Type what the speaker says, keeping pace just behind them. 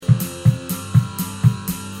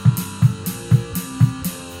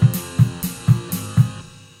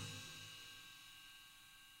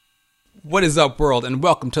What is up, world, and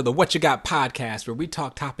welcome to the What You Got podcast, where we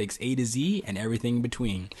talk topics A to Z and everything in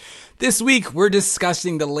between. This week, we're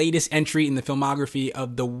discussing the latest entry in the filmography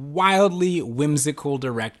of the wildly whimsical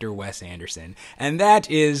director Wes Anderson, and that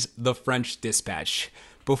is The French Dispatch.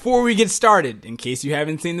 Before we get started, in case you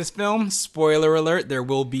haven't seen this film, spoiler alert, there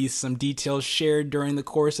will be some details shared during the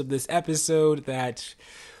course of this episode that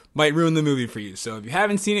might ruin the movie for you. So if you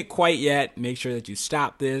haven't seen it quite yet, make sure that you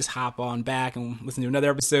stop this, hop on back, and listen to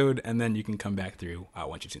another episode, and then you can come back through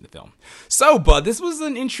once you've seen the film. So, Bud, this was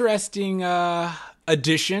an interesting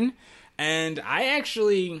addition, and I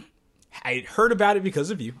heard about it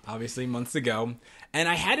because of you, obviously, months ago, and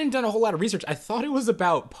I hadn't done a whole lot of research. I thought it was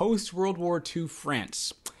about post-World War II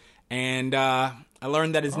France, and I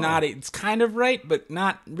learned that it's kind of right, but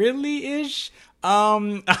not really-ish.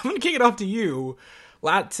 I'm going to kick it off to you.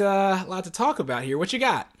 Lot to talk about here. What you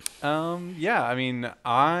got? Yeah, I mean,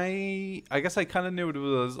 I guess I kind of knew what it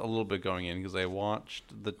was a little bit going in because I watched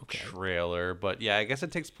the trailer. But yeah, I guess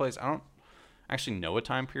it takes place. I don't actually know what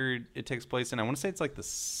time period it takes place in. I want to say it's like the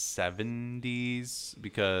 70s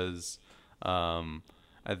because I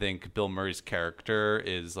think Bill Murray's character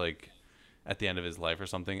is like at the end of his life or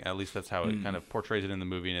something. At least that's how it kind of portrays it in the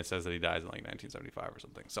movie, and it says that he dies in like 1975 or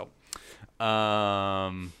something. So,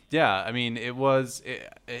 yeah, I mean, it was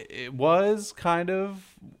kind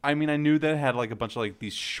of. I mean, I knew that it had like a bunch of like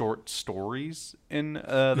these short stories in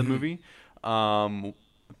the movie,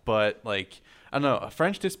 but like I don't know, A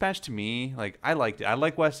French Dispatch to me, like I liked it. I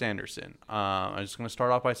like Wes Anderson. I'm just gonna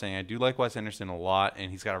start off by saying I do like Wes Anderson a lot, and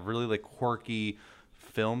he's got a really like quirky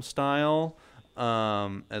film style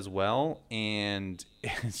as well, and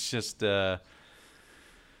it's just the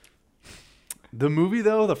movie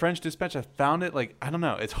though, The French Dispatch, I found it like, I don't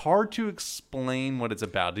know, it's hard to explain what it's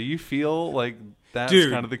about. Do you feel like that's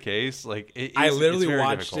kind of the case? Like I literally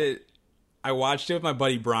watched it. I watched it with my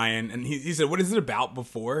buddy Brian, and he said, "What is it about?"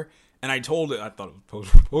 before. And I told it, I thought it was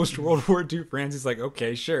post-World War II France. He's like,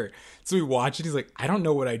 okay, sure. So we watched it. He's like, I don't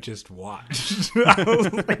know what I just watched. I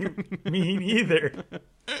was like, me neither.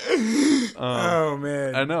 Oh,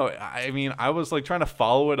 man. I know. I mean, I was like trying to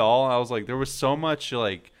follow it all. I was like, there was so much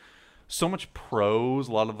prose,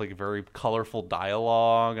 a lot of like very colorful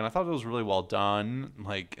dialogue. And I thought it was really well done.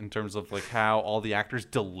 Like in terms of like how all the actors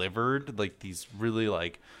delivered like these really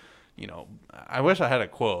like, you know, I wish I had a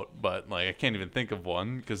quote, but like I can't even think of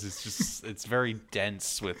one because it's just it's very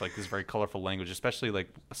dense with like this very colorful language. Especially like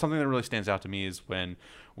something that really stands out to me is when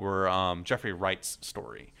we're Jeffrey Wright's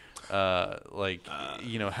story,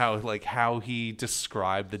 you know how he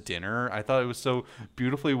described the dinner. I thought it was so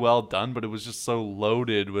beautifully well done, but it was just so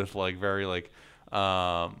loaded with like very like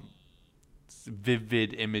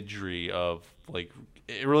vivid imagery of like.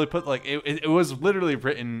 It really put like it was literally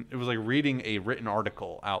written. It was like reading a written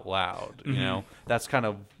article out loud. You know, that's kind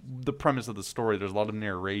of the premise of the story. There's a lot of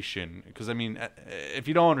narration because I mean, if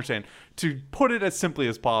you don't understand, to put it as simply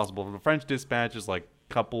as possible, The French Dispatch is like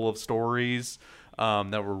a couple of stories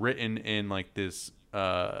that were written in like this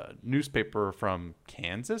newspaper from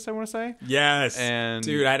Kansas, I want to say. Yes, and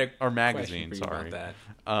dude, I had or magazine. Sorry, about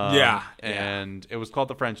that. And it was called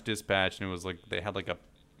The French Dispatch, and it was like they had like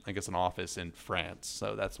an office in France,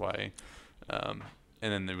 so that's why. And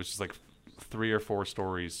then there was just like 3 or 4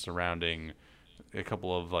 stories surrounding a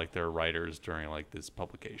couple of like their writers during like this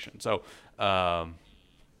publication. So,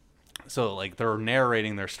 so like they're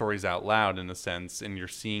narrating their stories out loud in a sense, and you're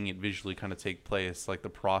seeing it visually kind of take place, like the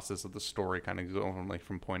process of the story kind of going like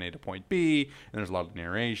from point A to point B. And there's a lot of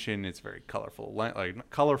narration. It's very colorful, like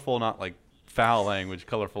colorful, not like foul language,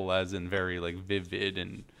 colorful as in very like vivid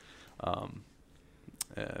and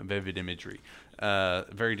vivid imagery,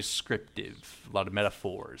 very descriptive, a lot of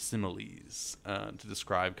metaphors, similes to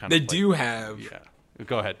describe kind of. They do have. Yeah,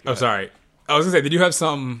 go ahead. Sorry. I was gonna say they do have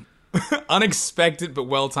some unexpected but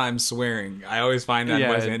well-timed swearing. I always find that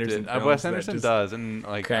Wes Anderson. Wes Anderson does, and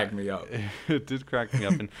like cracked me up. It did crack me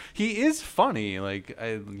up, and he is funny. Like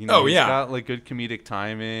he's got like good comedic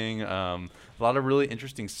timing. A lot of really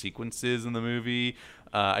interesting sequences in the movie.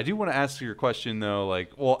 I do want to ask you your question though,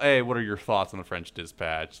 like, well, what are your thoughts on The French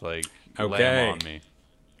Dispatch? Like, lay them on me.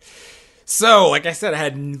 So, like I said, I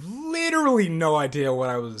had literally no idea what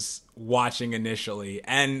I was watching initially.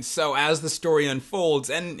 And so as the story unfolds,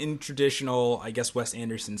 and in traditional, I guess, Wes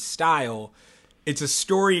Anderson style, it's a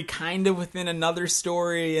story kind of within another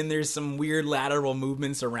story, and there's some weird lateral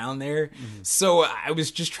movements around there. So I was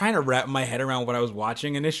just trying to wrap my head around what I was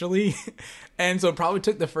watching initially. And so it probably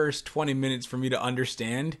took the first 20 minutes for me to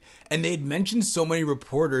understand. And they'd mentioned so many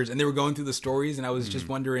reporters, and they were going through the stories, and I was just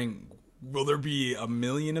wondering, will there be 1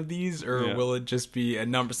 million of these, or will it just be a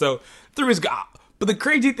number? So through his But the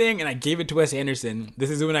crazy thing, and I gave it to Wes Anderson,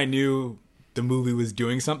 this is when I knew the movie was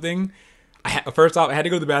doing something. First off, I had to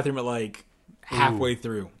go to the bathroom at like halfway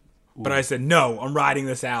through. But I said, no, I'm riding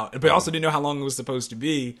this out. But I also didn't know how long it was supposed to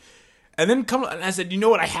be. And then and I said, you know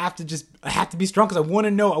what? I have to be strong because I want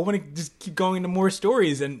to know. I want to just keep going into more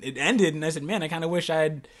stories. And it ended. And I said, man, I kind of wish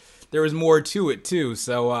there was more to it too.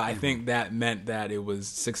 So I think that meant that it was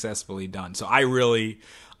successfully done. So I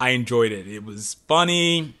enjoyed it. It was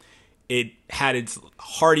funny. It had its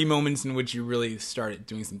hearty moments in which you really started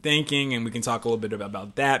doing some thinking, and we can talk a little bit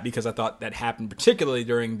about that because I thought that happened particularly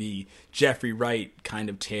during the Jeffrey Wright kind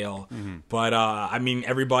of tale. But I mean,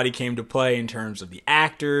 everybody came to play in terms of the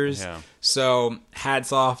actors. Yeah. So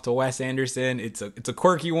hats off to Wes Anderson. It's a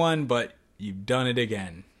quirky one, but you've done it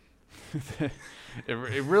again.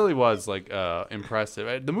 It really was like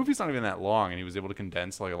impressive. The movie's not even that long, and he was able to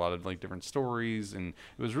condense like a lot of like different stories, and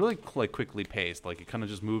it was really like quickly paced. Like it kind of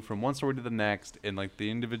just moved from one story to the next, and like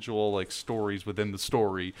the individual like stories within the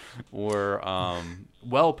story were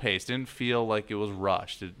well paced. Didn't feel like it was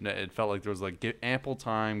rushed. It felt like there was like ample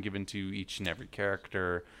time given to each and every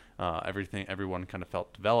character. Everyone kind of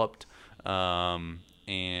felt developed,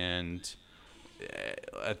 and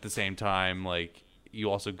at the same time, like. You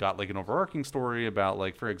also got like an overarching story about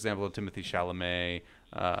like, for example, the Timothée Chalamet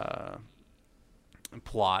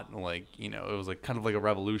plot. Like, you know, it was like kind of like a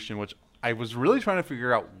revolution, which I was really trying to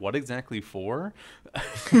figure out what exactly for.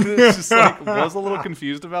 It's just like was a little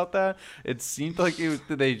confused about that. It seemed like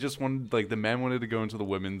they just wanted like the men wanted to go into the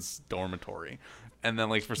women's dormitory, and then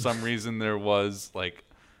like for some reason there was like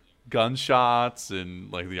gunshots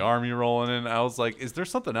and like the army rolling in. I was like, is there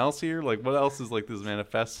something else here? Like what else is like this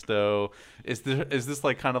manifesto? Is this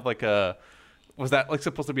like kind of like was that like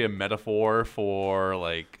supposed to be a metaphor for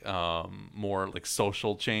like more like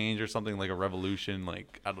social change or something, like a revolution?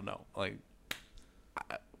 Like I don't know, like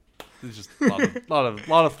there's just a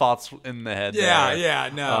lot of thoughts in the head.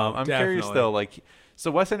 No, I'm curious though, like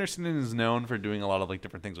so Wes Anderson is known for doing a lot of like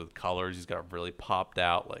different things with colors. He's got a really popped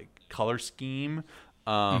out like color scheme.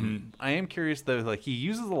 I am curious though, like he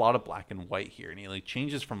uses a lot of black and white here, and he like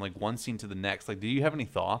changes from like one scene to the next. Like, do you have any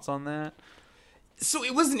thoughts on that? So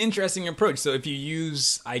it was an interesting approach. So if you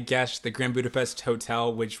use, I guess, the Grand Budapest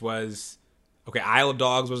Hotel, which was Isle of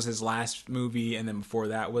Dogs was his last movie, and then before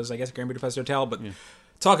that was, I guess, Grand Budapest Hotel. But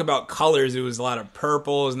talk about colors, it was a lot of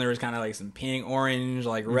purples, and there was kind of like some pink, orange,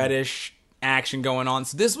 like reddish action going on.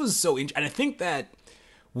 So this was so interesting, and I think that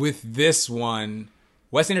with this one.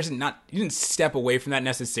 Wes Anderson he didn't step away from that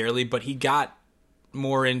necessarily, but he got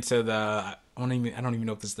more into I don't even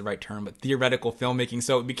know if this is the right term, but theoretical filmmaking.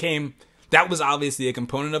 So it became that was obviously a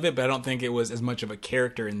component of it, but I don't think it was as much of a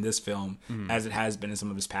character in this film as it has been in some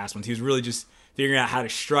of his past ones. He was really just figuring out how to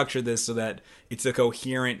structure this so that it's a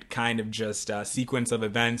coherent kind of just sequence of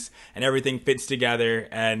events and everything fits together.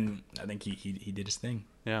 And I think he did his thing.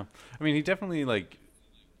 Yeah, I mean, he definitely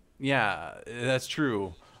that's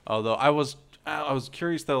true. Although I was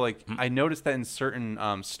curious though, like I noticed that in certain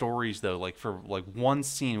stories though, like for like one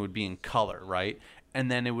scene would be in color, right?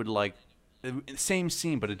 And then it would like same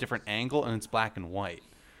scene but a different angle, and it's black and white.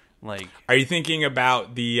 Like, are you thinking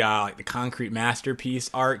about the Concrete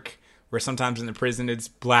Masterpiece arc, where sometimes in the prison it's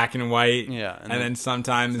black and white, and then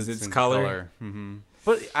sometimes it's color? Mm-hmm.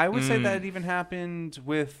 But I would say that even happened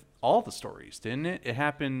with all the stories, didn't it? It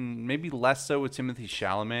happened maybe less so with Timothée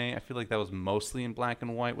Chalamet. I feel like that was mostly in black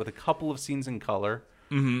and white with a couple of scenes in color.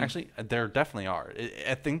 Actually, there definitely are.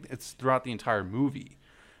 I think it's throughout the entire movie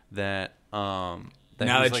that now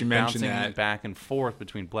that you mention that, back and forth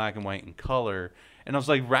between black and white and color. And I was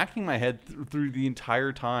like racking my head through the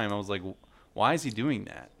entire time. I was like, why is he doing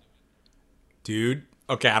that? Dude,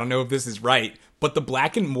 okay, I don't know if this is right, but the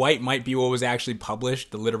black and white might be what was actually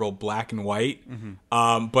published, the literal black and white.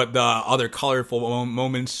 But the other colorful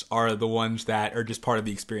moments are the ones that are just part of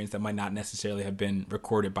the experience that might not necessarily have been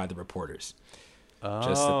recorded by the reporters.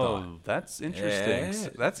 Just a thought. That's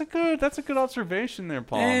interesting. Yeah. That's a good observation there,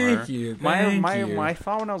 Palmer. Thank you. My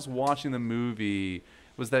thought when I was watching the movie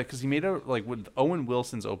was that because he made a like with Owen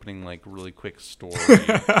Wilson's opening like really quick story,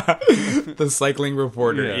 the cycling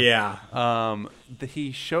reporter.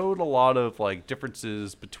 He showed a lot of like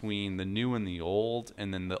differences between the new and the old,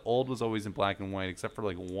 and then the old was always in black and white except for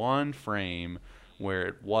like one frame where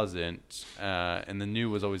it wasn't, and the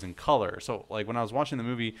new was always in color. So like when I was watching the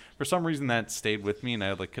movie, for some reason that stayed with me, and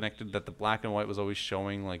I like connected that the black and white was always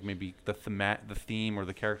showing like maybe the theme or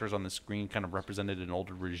the characters on the screen kind of represented an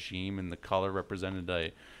older regime, and the color represented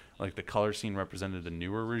the color scene represented a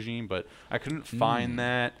newer regime. But I couldn't find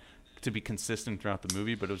that to be consistent throughout the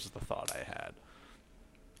movie, but it was just a thought I had.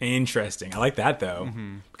 Interesting. I like that though,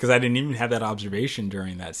 because I didn't even have that observation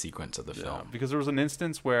during that sequence of the Yeah, film. because there was an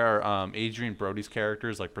instance where Adrian Brody's character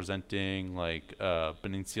is like presenting like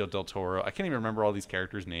Benicio del Toro. I can't even remember all these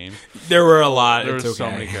characters' names. There were a lot. There It's was okay.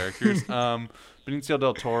 so many characters. Benicio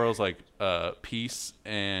del Toro's like piece,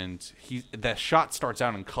 and that shot starts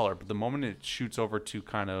out in color, but the moment it shoots over to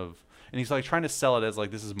kind of, and he's like trying to sell it as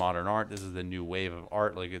like, this is modern art, this is the new wave of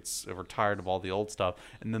art, like we're tired of all the old stuff.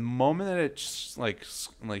 And the moment that it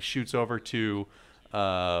like shoots over to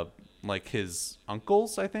like his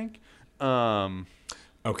uncles, I think,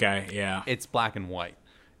 Okay, yeah. it's black and white.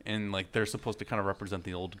 And like they're supposed to kind of represent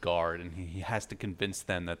the old guard, and he has to convince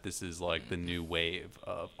them that this is like the new wave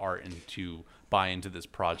of art and to buy into this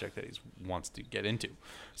project that he wants to get into.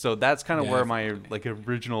 So that's kind of where my like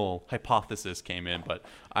original hypothesis came in, but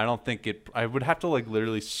I don't think I would have to like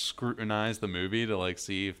literally scrutinize the movie to like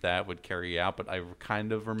see if that would carry out, but I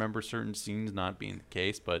kind of remember certain scenes not being the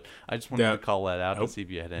case, but I just wanted to call that out to see if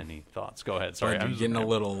you had any thoughts. Go ahead. Sorry, I'm getting a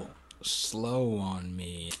little slow on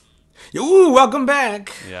me. Ooh, welcome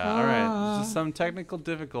back. Yeah, all right. Just some technical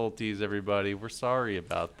difficulties, everybody. We're sorry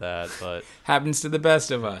about that, but happens to the best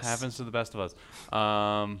of us. Happens to the best of us.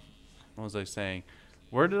 What was I saying?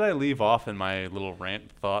 Where did I leave off in my little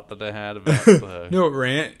rant thought that I had about the... No,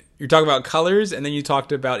 rant. You're talking about colors, and then you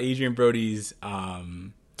talked about Adrian Brody's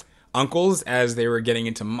uncles as they were getting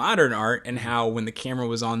into modern art, and how when the camera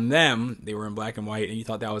was on them, they were in black and white, and you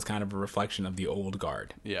thought that was kind of a reflection of the old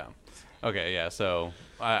guard. Yeah. Okay, yeah. So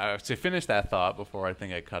to finish that thought before I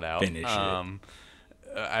think I cut out. Finish it.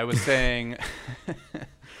 I was saying,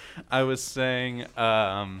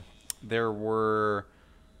 there were.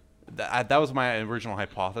 That was my original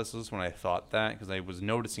hypothesis when I thought that, because I was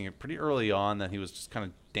noticing it pretty early on that he was just kind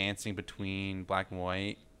of dancing between black and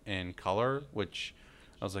white and color, which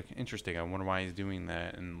I was like, interesting. I wonder why he's doing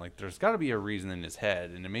that. And like, there's got to be a reason in his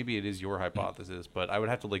head, and maybe it is your hypothesis, but I would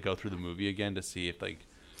have to like go through the movie again to see if like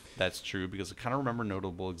that's true, because I kind of remember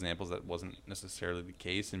notable examples that wasn't necessarily the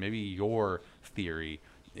case, and maybe your theory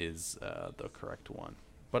is the correct one.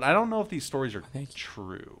 But I don't know if these stories are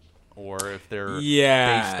true or if they're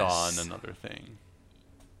based on another thing.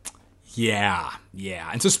 Yeah.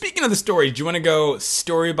 And so speaking of the story, do you want to go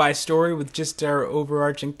story by story with just our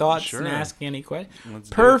overarching thoughts and ask any questions?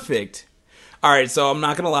 Perfect. All right, so I'm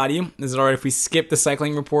not going to lie to you. Is it all right if we skip the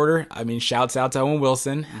cycling reporter? I mean, shouts out to Owen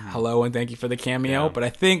Wilson. Hello, and thank you for the cameo. Yeah. But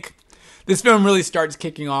I think this film really starts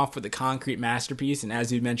kicking off with a concrete masterpiece, and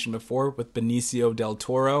as you mentioned before, with Benicio del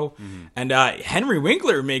Toro. And Henry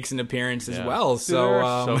Winkler makes an appearance as well. Dude, so there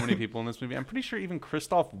are so many people in this movie. I'm pretty sure even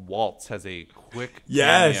Christoph Waltz has a quick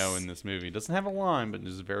cameo in this movie. Doesn't have a line, but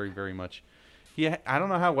is very, very much. I don't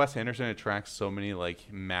know how Wes Anderson attracts so many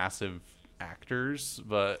like massive actors,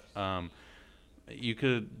 but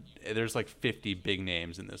there's like 50 big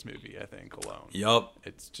names in this movie, I think, alone. Yup.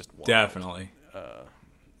 It's just wild. Definitely.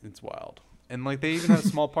 It's wild. And like they even have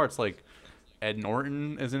small parts, like Ed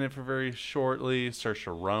Norton is in it for very shortly, Saoirse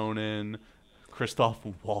Ronan, Christoph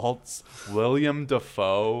Waltz, William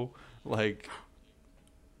Dafoe. Like,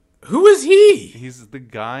 who is he? He's the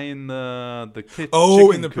guy in the kitchen. Oh,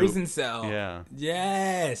 in the prison cell. Yeah.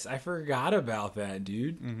 Yes, I forgot about that,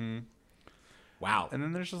 dude. Mm-hmm. Wow. And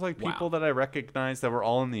then there's just like people that I recognize that were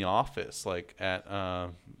all in The Office, like at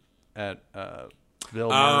Bill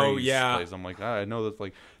Murray's place. I'm like, I know that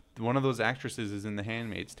like one of those actresses is in The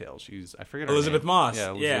Handmaid's Tale. I forget her Elizabeth name. Moss.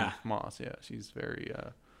 Yeah, Elizabeth Moss. Yeah, she's very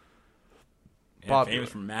famous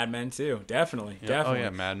from Mad Men too. Definitely. Oh yeah,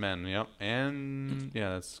 Mad Men. Yep. And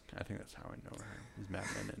I think that's how I know her. Is Mad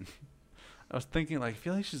Men. And I was thinking like I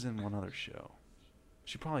feel like she's in one other show.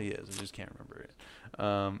 She probably is. I just can't remember it.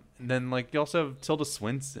 And then like you also have Tilda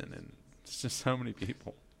Swinton, and it's just so many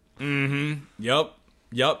people. Mm-hmm. Yup.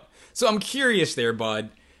 So I'm curious there, bud.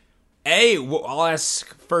 I'll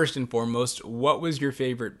ask first and foremost, what was your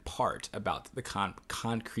favorite part about the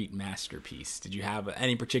concrete masterpiece? Did you have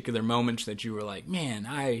any particular moments that you were like, man,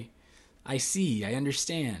 I see, I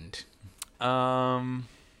understand? I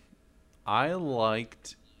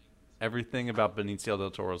liked everything about Benicio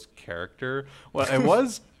del Toro's character. What I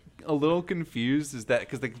was a little confused is that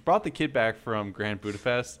because they brought the kid back from Grand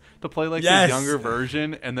Budapest to play like his younger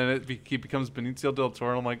version, and then he becomes Benicio del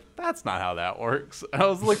Toro. I'm like, that's not how that works. I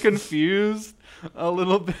was like confused a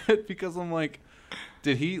little bit because I'm like,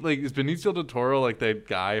 did he like is Benicio del Toro like that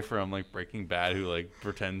guy from like Breaking Bad who like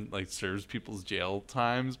serves people's jail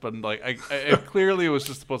times? But like I clearly it was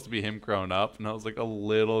just supposed to be him grown up, and I was like a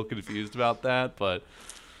little confused about that. But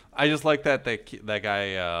I just like that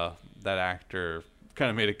guy that actor kind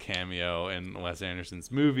of made a cameo in Wes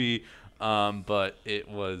Anderson's movie, but it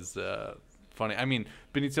was funny. I mean,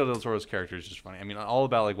 Benicio del Toro's character is just funny. I mean, all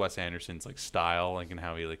about like Wes Anderson's like style, like and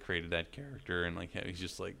how he like created that character, and like how he's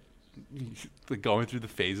just like going through the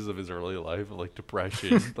phases of his early life of like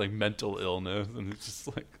depression, like mental illness, and it's just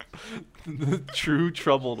like the true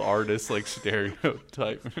troubled artist like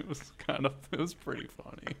stereotype. It was pretty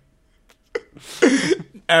funny.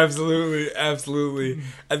 Absolutely.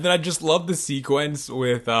 And then I just love the sequence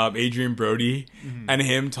with Adrian Brody and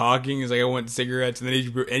him talking. He's like, I want cigarettes. And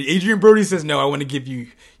then Adrian Brody says, no, I want to give you,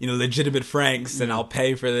 legitimate francs and I'll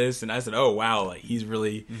pay for this. And I said, oh, wow, like he's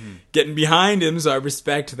really getting behind him. So I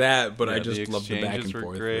respect that. But I just love the back and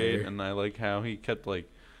forth. Great. There. And I like how he kept like,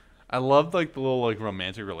 I loved like the little like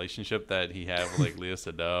romantic relationship that he had with like Lea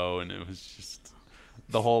Seydoux. And it was just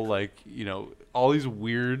the whole like, all these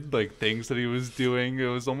weird like things that he was doing. It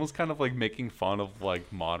was almost kind of like making fun of like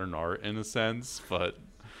modern art in a sense, but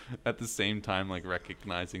at the same time like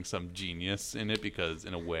recognizing some genius in it, because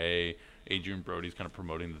in a way Adrian Brody's kind of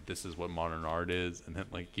promoting that this is what modern art is. And then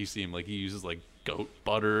like you see him like he uses like goat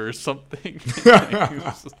butter or something.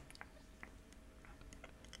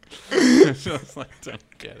 Just like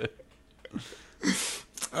don't get it.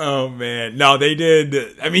 Oh man, no, they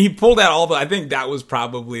did. I mean, he pulled out I think that was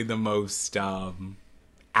probably the most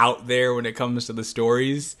out there when it comes to the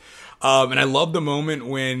stories. And I love the moment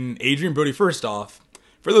when Adrian Brody, first off,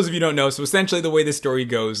 for those of you who don't know, so essentially the way this story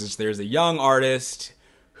goes is there's a young artist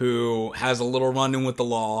who has a little run-in with the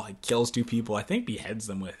law. He kills 2 people, I think beheads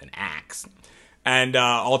them with an axe, and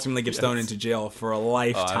ultimately gets thrown into jail for a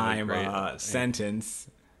lifetime sentence.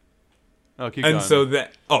 Oh, keep and going. so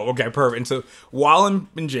okay, perfect. And so while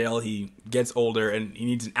in jail, he gets older and he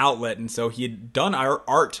needs an outlet. And so he had done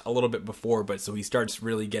art a little bit before, but so he starts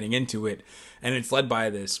really getting into it. And it's led by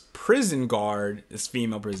this prison guard, this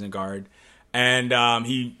female prison guard. And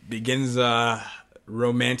he begins a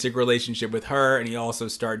romantic relationship with her. And he also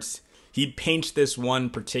he paints this one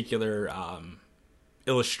particular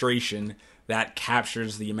illustration that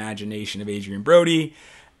captures the imagination of Adrian Brody.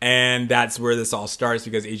 And that's where this all starts,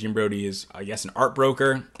 because Adrian Brody is, I guess, an art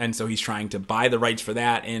broker. And so he's trying to buy the rights for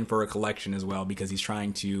that and for a collection as well, because he's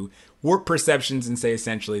trying to warp perceptions and say,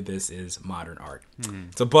 essentially, this is modern art.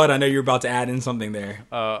 So, Bud, I know you're about to add in something there.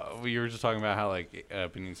 We were just talking about how, like,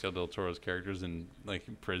 Benicio del Toro's character's in, like,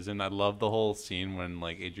 prison. I love the whole scene when,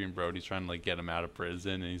 like, Adrian Brody's trying to, like, get him out of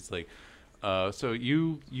prison. And he's like, so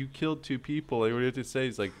you killed 2 people. Like, what do you have to say?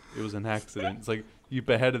 He's like, it was an accident. It's like, you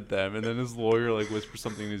beheaded them. And then his lawyer like whispers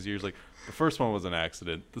something in his ears like, the first one was an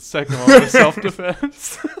accident, the second one was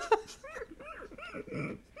self-defense.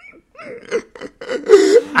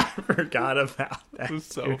 I forgot about that. It was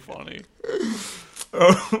so funny.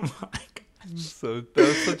 Oh my god, so that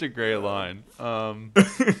was such a great line.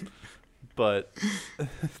 But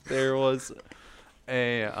there was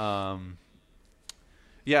a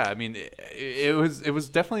yeah, I mean it was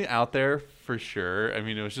definitely out there for sure. I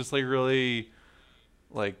mean, it was just like really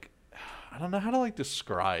like, I don't know how to like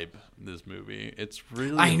describe this movie. It's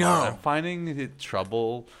really I know hard. I'm finding it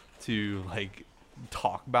trouble to like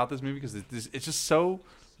talk about this movie because it's just so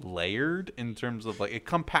layered in terms of like it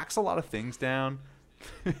compacts a lot of things down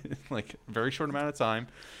like a very short amount of time.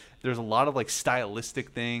 There's a lot of like stylistic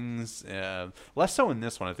things, less so in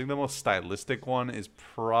this one. I think the most stylistic one is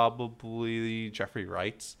probably Jeffrey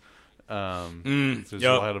Wright's. There's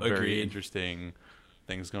a lot of very interesting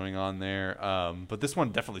things going on there, but this one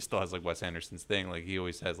definitely still has like Wes Anderson's thing. Like he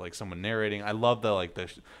always has like someone narrating. I love the like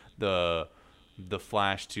the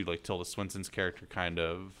flash to like Tilda Swinton's character kind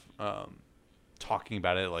of talking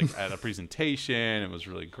about it like at a presentation. It was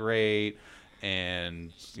really great,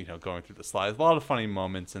 and going through the slides, a lot of funny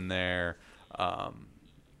moments in there.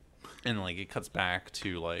 And like it cuts back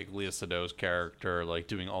to like Lea Seydoux's character like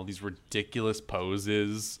doing all these ridiculous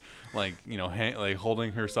poses, like like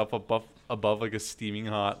holding herself above like a steaming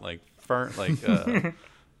hot like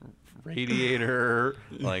radiator,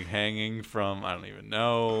 like hanging from I don't even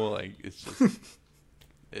know. Like it's just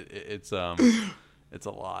it's a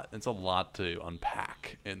lot. It's a lot to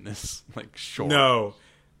unpack in this like short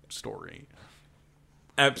story.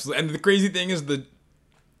 Absolutely, and the crazy thing is the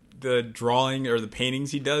drawing or the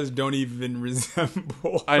paintings he does don't even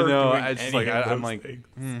resemble. I know. It's like I'm like,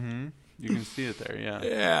 you can see it there. Yeah.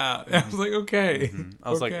 Yeah. I was like, okay.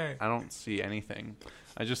 I was like, I don't see anything.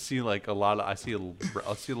 I just see like a lot of. I see a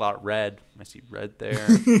lot of red. I see red there.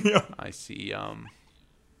 Yeah. I see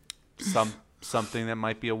something that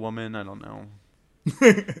might be a woman. I don't know.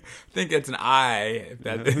 I think it's an eye. Is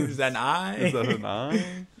that an eye? Is that an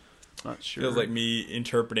eye? Not sure. Feels like me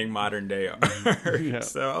interpreting modern day art. Yeah.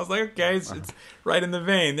 So I was like, okay, it's right in the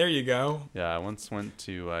vein. There you go. Yeah, I once went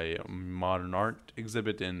to a modern art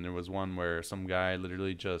exhibit, and there was one where some guy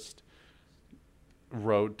literally just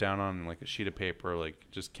wrote down on like a sheet of paper, like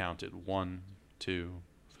just counted 1, 2,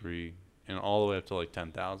 3, and all the way up to like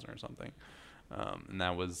 10,000 or something. And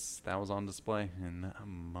that was on display in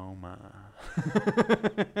MoMA.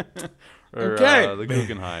 Or, okay. The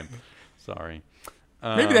Guggenheim. Sorry.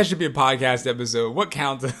 Maybe that should be a podcast episode. What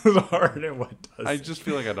counts as art and what doesn't? I just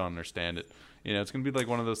feel like I don't understand it. You know, it's going to be like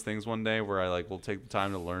one of those things one day where I like will take the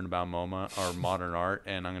time to learn about MoMA or modern art,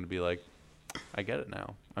 and I'm going to be like, I get it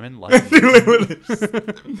now. I'm enlightened.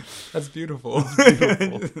 That's beautiful.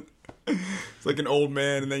 It's like an old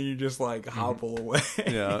man, and then you just like hobble away.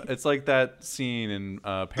 Yeah, it's like that scene in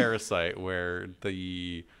Parasite where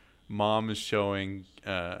the mom is showing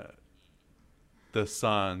the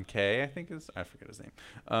son Kay, I forget his name,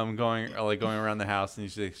 going around the house, and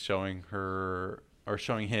he's like showing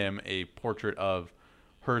him a portrait of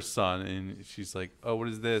her son, and she's like, "Oh, what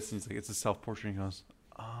is this?" And he's like, "It's a self-portrait." And he goes,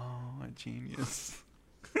 "Oh, a genius!"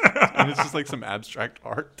 And it's just like some abstract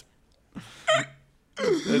art.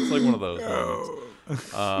 It's like one of those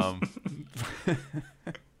moments.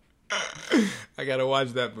 I gotta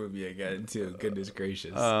watch that movie again too. Goodness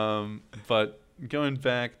gracious. But going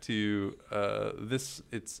back to this,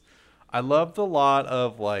 I loved a lot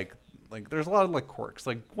of like there's a lot of like quirks.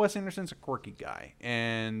 Like Wes Anderson's a quirky guy,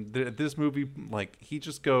 and this movie, like, he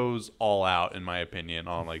just goes all out, in my opinion,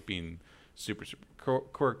 on like being super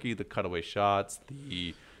quirky. The cutaway shots,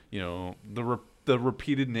 the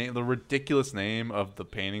repeated name, the ridiculous name of the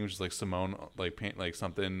painting, which is like Simone, like paint like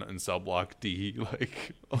something in cell block D,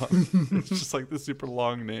 like it's just like the super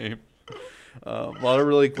long name. A lot of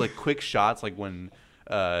really like quick shots, like when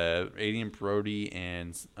Adrien Brody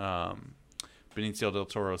and Benicio del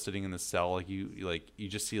Toro sitting in the cell, like you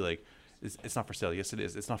just see like it's not for sale, yes it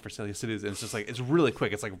is, it's not for sale, yes it is, and it's just like it's really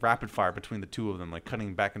quick. It's like rapid fire between the two of them, like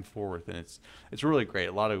cutting back and forth, and it's really great.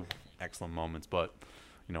 A lot of excellent moments. But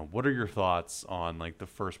what are your thoughts on like the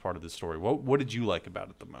first part of the story? What did you like about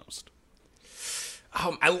it the most?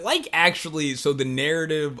 I like actually the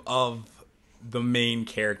narrative of the main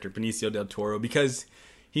character, Benicio del Toro, because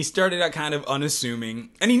he started out kind of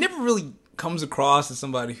unassuming, and he never really comes across as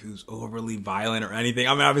somebody who's overly violent or anything.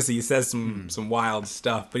 I mean, obviously he says some wild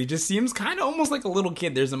stuff, but he just seems kind of almost like a little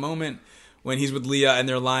kid. There's a moment when he's with Leah and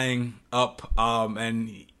they're lying up,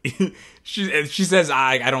 and she says,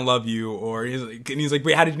 I don't love you, or he's like,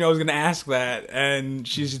 wait, how did you know I was going to ask that? And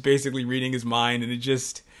she's just basically reading his mind, and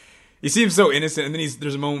he seems so innocent. And then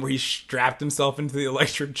there's a moment where he strapped himself into the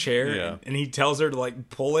electric chair, and he tells her to like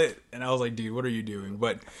pull it. And I was like, dude, what are you doing?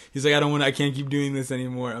 But he's like, I can't keep doing this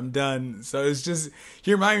anymore. I'm done. So it's just,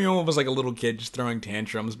 he reminded me almost like a little kid just throwing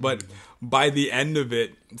tantrums. But by the end of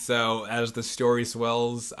it, so as the story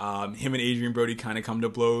swells, him and Adrien Brody kind of come to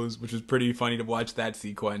blows, which was pretty funny to watch that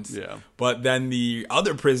sequence. Yeah. But then the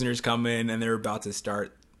other prisoners come in, and they're about to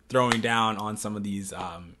start throwing down on some of these,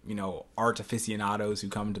 art aficionados who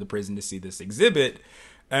come to the prison to see this exhibit.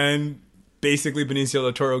 And basically Benicio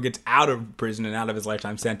del Toro gets out of prison and out of his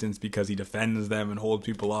lifetime sentence because he defends them and holds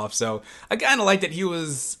people off. So I kind of like that he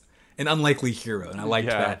was an unlikely hero, and I liked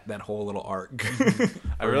that whole little arc.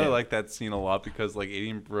 I really like that scene a lot because like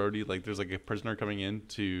Adrien Brody, like there's like a prisoner coming in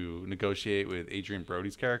to negotiate with Adrien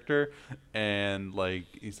Brody's character, and like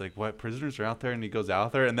he's like, what, prisoners are out there? And he goes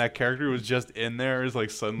out there, and that character was just in there, is like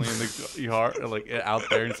suddenly in the yard, like out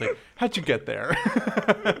there, and it's like, how'd you get there?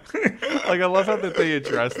 Like I love how that they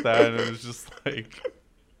addressed that, and it was just like,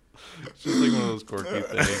 it's just like one of those quirky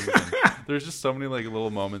things. And there's just so many like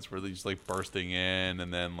little moments where they're just like bursting in,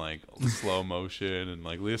 and then like slow motion, and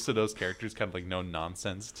like Lea Seydoux' character's kind of like no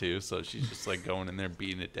nonsense too, so she's just like going in there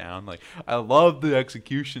beating it down. Like I love the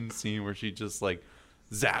execution scene where she just like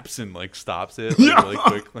zaps and like stops it like, really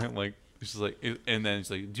quickly, like she's like, and then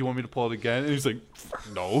she's like, do you want me to pull it again? And he's like,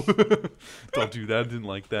 no. Don't do that, I didn't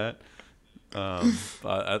like that.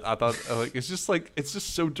 But I thought like it's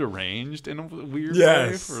just so deranged in a weird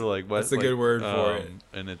way for like what, that's a good word for it,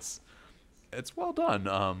 and it's well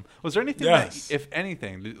done. Was there anything that, if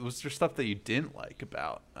anything, was there stuff that you didn't like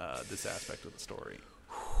about this aspect of the story?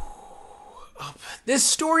 This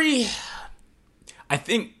story, I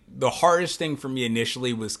think the hardest thing for me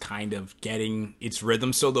initially was kind of getting its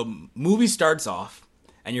rhythm. So the movie starts off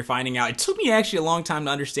and you're finding out, it took me actually a long time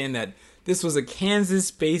to understand that this was a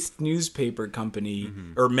Kansas-based newspaper company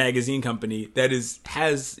or magazine company that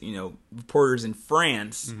has reporters in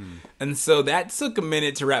France, and so that took a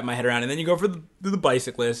minute to wrap my head around. And then you go through the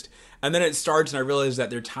bicyclist, and then it starts, and I realized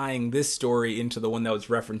that they're tying this story into the one that was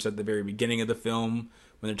referenced at the very beginning of the film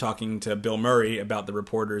when they're talking to Bill Murray about the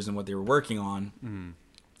reporters and what they were working on.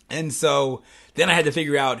 And so then I had to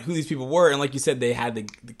figure out who these people were, and like you said, they had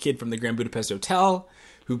the kid from the Grand Budapest Hotel,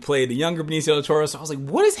 who played the younger Benicio del Toro. So I was like,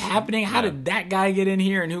 what is happening? How did that guy get in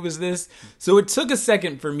here? And who was this? So it took a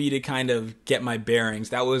second for me to kind of get my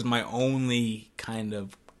bearings. That was my only kind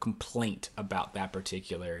of complaint about that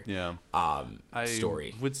particular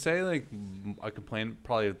story. I would say like a complaint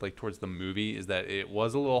probably like towards the movie is that it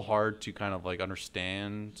was a little hard to kind of like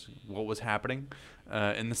understand what was happening.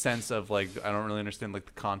 In the sense of like I don't really understand like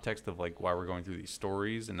the context of like why we're going through these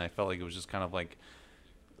stories, and I felt like it was just kind of like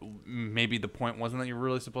maybe the point wasn't that you were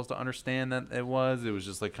really supposed to understand that it was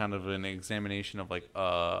just like kind of an examination of like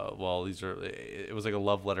well it was like a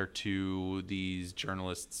love letter to these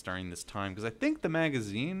journalists during this time, because I think the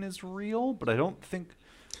magazine is real, but I don't think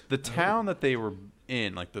the town that they were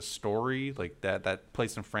in, like the story, like that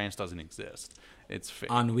place in France doesn't exist. It's fake.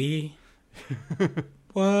 Ennui.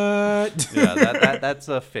 What? Yeah, that's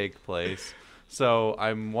a fake place. So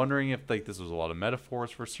I'm wondering if like this was a lot of metaphors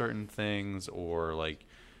for certain things, or like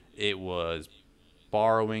it was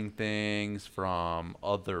borrowing things from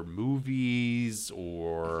other movies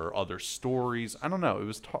or other stories. I don't know. It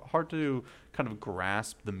was hard to kind of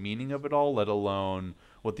grasp the meaning of it all, let alone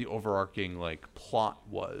what the overarching like plot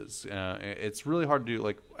was. It's really hard to do,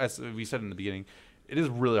 like as we said in the beginning, it is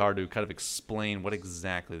really hard to kind of explain what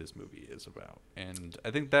exactly this movie is about. And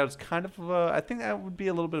I think that's kind of I think that would be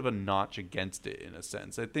a little bit of a notch against it in a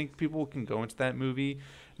sense. I think people can go into that movie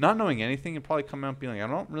not knowing anything and probably come out being like, I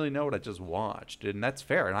don't really know what I just watched. And that's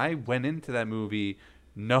fair. And I went into that movie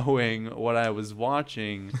knowing what I was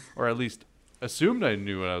watching, or at least assumed I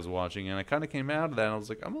knew what I was watching. And I kind of came out of that and I was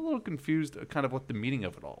like, I'm a little confused kind of what the meaning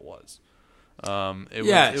of it all was. It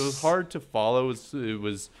was hard to follow. It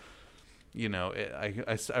was you know,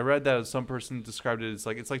 I read that some person described it as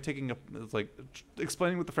like it's like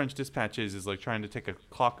explaining what the French dispatch is like trying to take a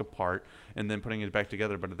clock apart and then putting it back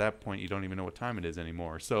together, but at that point you don't even know what time it is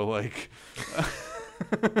anymore. So like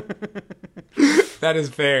that is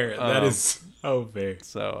fair. That is so fair.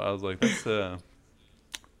 So I was like, that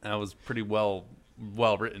was pretty well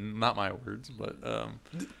written. Not my words, but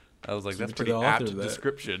I was like, that's pretty apt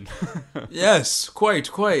description. Yes, quite.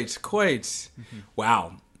 Mm-hmm.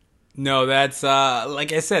 Wow. No, that's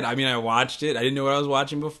like I said, I mean, I watched it. I didn't know what I was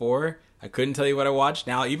watching before. I couldn't tell you what I watched.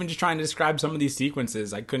 Now, even just trying to describe some of these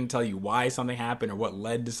sequences, I couldn't tell you why something happened or what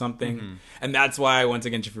led to something. Mm-hmm. And that's why, once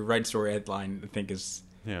again, if you write story headline, I think is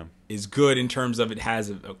good in terms of it has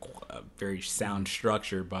a very sound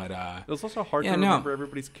structure. But it's also hard to remember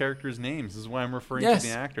everybody's characters' names. This is why I'm referring to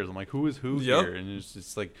the actors. I'm like, who is who here? And it's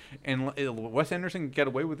just like, and Wes Anderson can get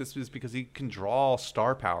away with this is because he can draw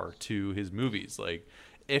star power to his movies. Like,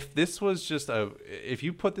 if this was just if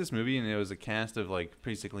you put this movie and it was a cast of like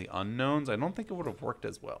basically unknowns, I don't think it would have worked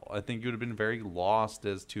as well. I think you would have been very lost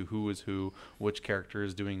as to who is who, which character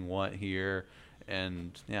is doing what here,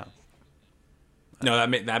 and yeah. No,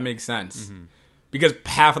 that makes sense. Mm-hmm. Because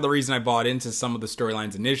half of the reason I bought into some of the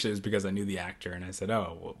storylines initially is because I knew the actor, and I said,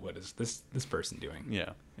 "Oh, what is this person doing?" Yeah,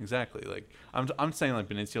 exactly. Like I'm saying, like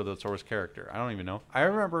Benicio del Toro's character. I don't even know. I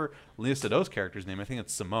remember Léa Seydoux's character's name. I think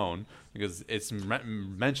it's Simone because it's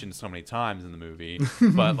mentioned so many times in the movie.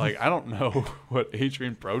 But like, I don't know what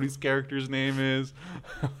Adrien Brody's character's name is.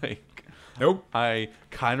 Like, nope. I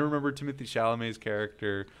kind of remember Timothée Chalamet's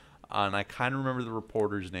character, and I kind of remember the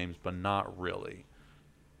reporters' names, but not really.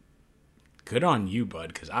 Good on you,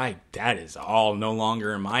 bud, because that is all no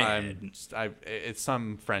longer in my head. It's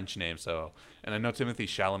some French name, so, and I know Timothée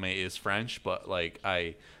Chalamet is French, but like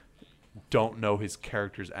I don't know his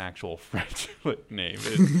character's actual French name.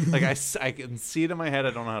 Like I can see it in my head. I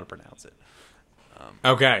don't know how to pronounce it.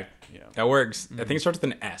 Okay, that works. Mm-hmm. I think it starts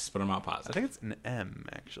with an S, but I'm not positive. I think it's an M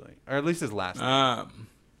actually, or at least his last name.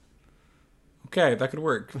 Okay, that could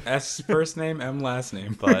work. S first name, M last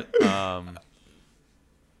name, but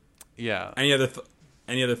yeah. Any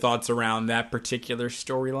other thoughts around that particular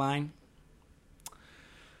storyline?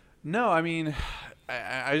 No, I mean,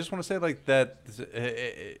 I just want to say like that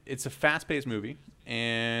it's a fast-paced movie,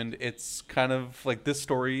 and it's kind of like this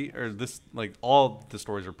story or this like all the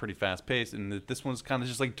stories are pretty fast-paced, and this one's kind of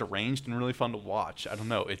just like deranged and really fun to watch. I don't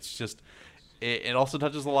know. It's just it also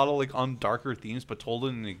touches a lot of like on darker themes, but told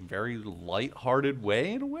in a very light-hearted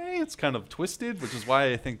way. In a way, it's kind of twisted, which is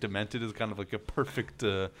why I think demented is kind of like a perfect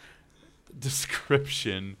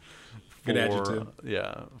description for good adjective.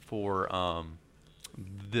 For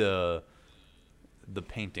the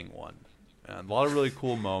painting one. A lot of really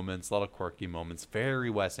cool moments, a lot of quirky moments, very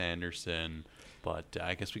Wes Anderson. But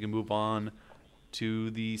I guess we can move on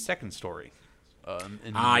to the second story.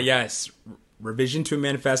 Yes, Revision to a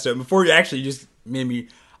Manifesto. Before you actually just made me,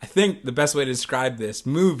 I think the best way to describe this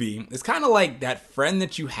movie is kind of like that friend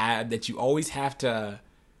that you had that you always have to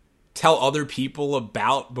tell other people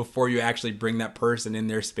about before you actually bring that person in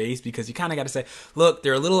their space, because you kind of got to say, look,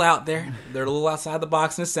 they're a little out there, they're a little outside the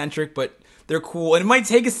box and eccentric, but they're cool. And it might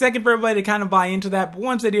take a second for everybody to kind of buy into that, but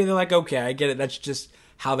once they do, they're like, okay, I get it. That's just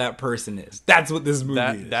how that person is. That's what this movie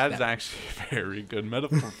is. That's actually a very good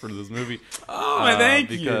metaphor for this movie. Thank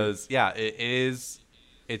you. Because yeah, it is.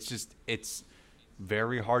 It's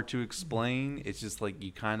very hard to explain. It's just like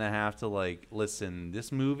you kind of have to like listen.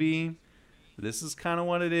 This movie. This is kind of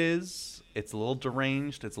what it is. It's a little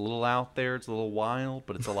deranged. It's a little out there. It's a little wild,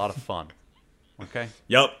 but it's a lot of fun. Okay?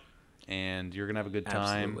 Yep. And you're going to have a good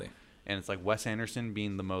time. Absolutely. And it's like Wes Anderson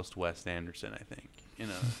being the most Wes Anderson, I think, in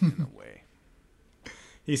a way.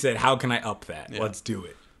 He said, how can I up that? Yeah. Let's do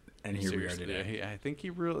it. And here Seriously, we are today. I think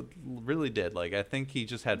he really did. Like, I think he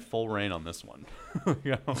just had full reign on this one.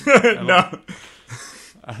 No.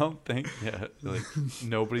 I don't think, like,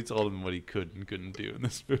 nobody told him what he could and couldn't do in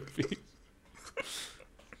this movie.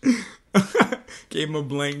 Gave him a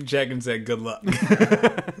blank check and said, good luck.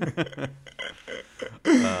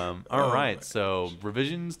 All right, so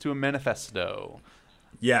revisions to a manifesto.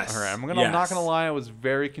 Yes. All right, I'm not gonna lie, I was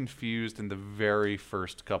very confused in the very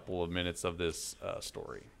first couple of minutes of this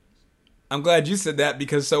story. I'm glad you said that,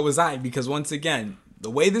 because so was I. Because once again, the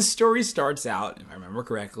way this story starts out, if I remember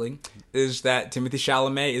correctly, is that Timothée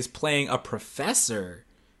Chalamet is playing a professor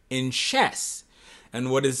in chess. And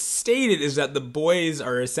what is stated is that the boys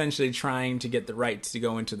are essentially trying to get the right to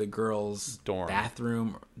go into the girls' dorm.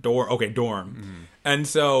 Dorm. Mm-hmm. And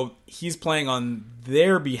so he's playing on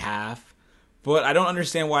their behalf, but I don't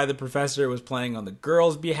understand why the professor was playing on the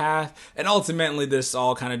girls' behalf. And ultimately, this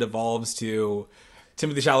all kind of devolves to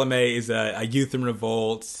Timothée Chalamet is a youth in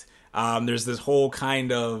revolt. There's this whole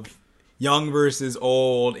kind of young versus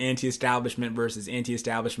old, anti-establishment versus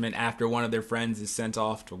anti-establishment after one of their friends is sent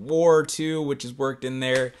off to war too, which is worked in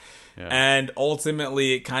there. Yeah. And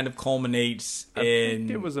ultimately it kind of culminates I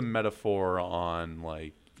think it was a metaphor on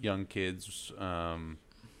like young kids kind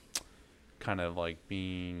of like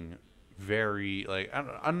being very like I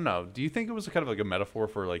don't know. Do you think it was kind of like a metaphor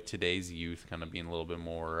for like today's youth kind of being a little bit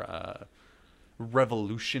more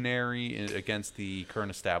revolutionary against the current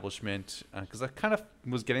establishment, because I kind of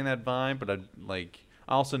was getting that vibe, but I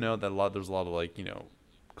also know that there's a lot of like, you know,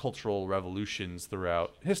 cultural revolutions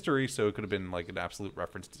throughout history, so it could have been like an absolute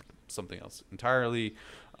reference to something else entirely,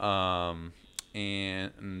 but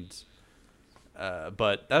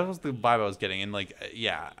that was the vibe I was getting. And like,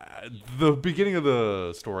 yeah, the beginning of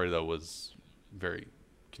the story though was very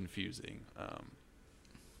confusing.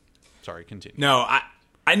 Sorry, continue. No,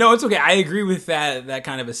 I know it's okay. I agree with that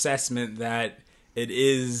kind of assessment that it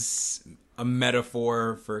is a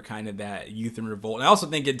metaphor for kind of that youth in revolt. And I also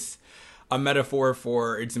think it's a metaphor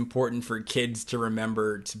for it's important for kids to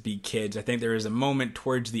remember to be kids. I think there is a moment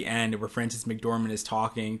towards the end where Frances McDormand is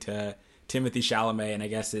talking to Timothée Chalamet, and I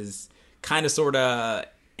guess is kind of sort of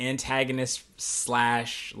antagonist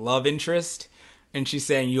 / love interest. And she's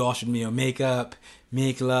saying you all should, you know, make up,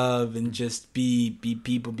 make love, and just be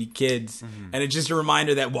people, be kids. Mm-hmm. And it's just a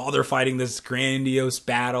reminder that while they're fighting this grandiose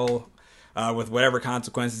battle with whatever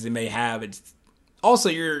consequences it may have, it's also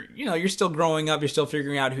you're still growing up, you're still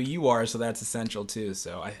figuring out who you are, so that's essential too.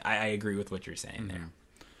 So I agree with what you're saying there.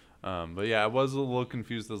 But yeah, I was a little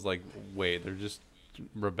confused. I was like, wait, they're just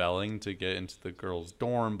rebelling to get into the girls'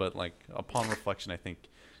 dorm, but like upon reflection, I think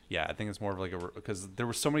it's more of like because there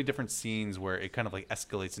were so many different scenes where it kind of like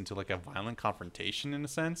escalates into like a violent confrontation in a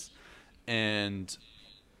sense, and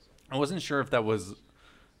I wasn't sure if that was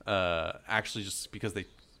actually just because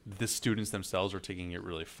the students themselves were taking it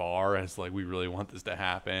really far, as like we really want this to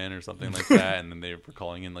happen or something like that, and then they were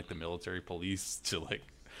calling in like the military police to like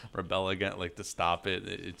rebel against, like to stop it.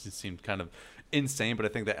 It just seemed kind of insane, but I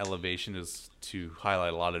think the elevation is to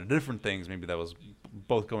highlight a lot of different things. Maybe that was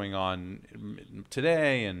both going on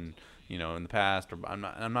today and, you know, in the past, or I'm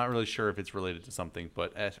not really sure if it's related to something,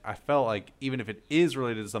 but I felt like even if it is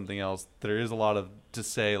related to something else, there is a lot of to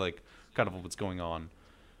say, like kind of what's going on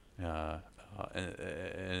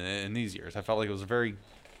in these years. I felt like it was very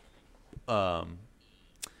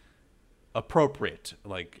appropriate,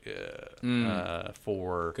 like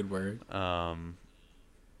for good word.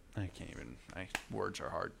 I can't even. Words are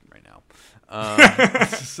hard right now.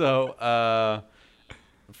 So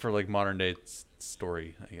for like modern day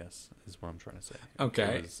story, I guess is what I'm trying to say.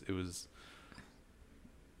 Okay. It was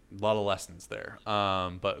a lot of lessons there.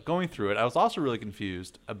 But going through it, I was also really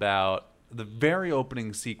confused about the very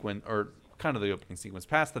opening sequence, or kind of the opening sequence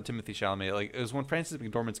past the Timothée Chalamet. Like, it was when Frances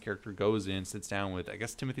McDormand's character goes in, sits down with, I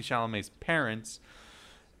guess, Timothée Chalamet's parents.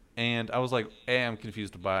 And I was like, I'm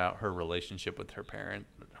confused about her relationship with her parent,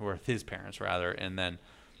 or his parents rather. And then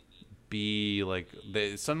B, like,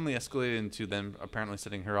 they suddenly escalated into them apparently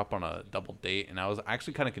setting her up on a double date, and I was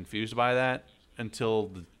actually kind of confused by that until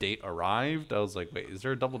the date arrived. I was like, wait, is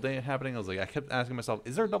there a double date happening? I was like, I kept asking myself,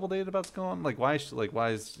 is there a double date about to go on? Like, why is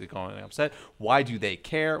it going upset? Why do they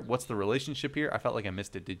care? What's the relationship here? I felt like I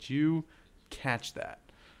missed it. Did you catch that?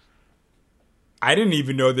 I didn't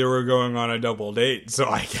even know they were going on a double date, so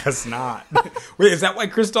I guess not. Wait, is that why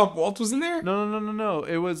Christoph Waltz was in there? No.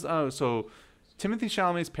 It was so Timothy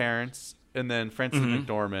Chalamet's parents and then Frances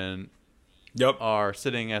McDormand are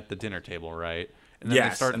sitting at the dinner table, right? And then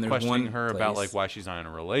they start questioning her about like why she's not in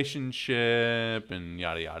a relationship and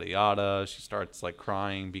yada yada yada. She starts like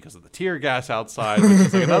crying because of the tear gas outside, which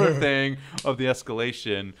is like another thing of the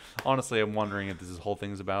escalation. Honestly, I'm wondering if this whole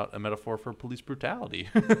thing is about a metaphor for police brutality.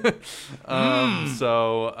 Because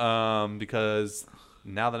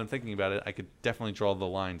now that I'm thinking about it, I could definitely draw the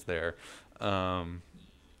lines there. And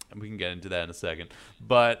we can get into that in a second.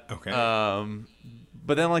 But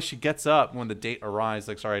but then like she gets up when the date arrives,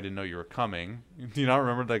 like, sorry, I didn't know you were coming. Do you not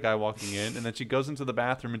remember that guy walking in? And then she goes into the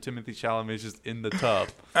bathroom and Timothy Chalamet is just in the tub.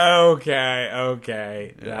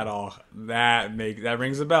 Okay. Yeah. That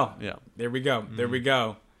rings a bell. Yeah. There we go.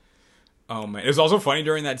 Oh man. It was also funny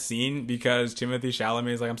during that scene because Timothy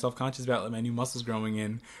Chalamet is like, I'm self-conscious about like, my new muscles growing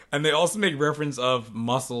in. And they also make reference of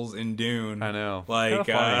muscles in Dune. I know. Like,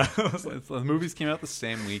 the movies came out the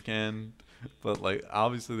same weekend. But like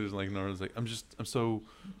obviously there's like no one's like I'm so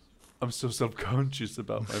self-conscious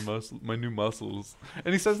about my new muscles,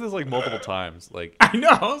 and he says this like multiple times. Like I know.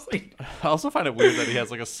 I was like, I also find it weird that he has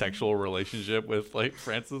like a sexual relationship with like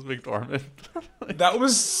Frances McDormand. that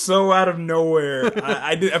was so out of nowhere.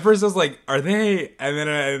 I did at first. I was like, "Are they?" And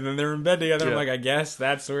then they're in bed together. Yeah. I'm like, I guess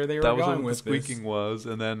that's where they were going with this. That was what the squeaking was,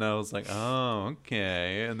 and then I was like, "Oh,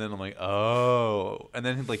 okay." And then I'm like, "Oh," and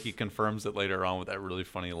then like he confirms it later on with that really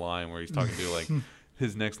funny line where he's talking to like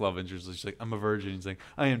his next love interest. She's like, "I'm a virgin." He's like,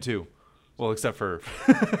 "I am too." Well, except for.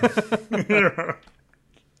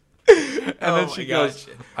 And then she goes,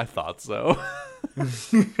 I thought so.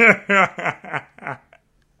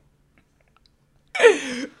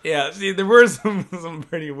 Yeah, see, there were some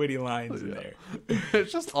pretty witty lines in there.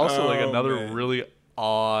 It's just also like another really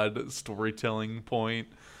odd storytelling point.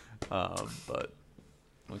 But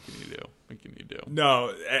what can you do?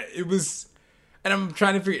 No, it was. And I'm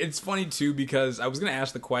trying to figure. It's funny, too, because I was going to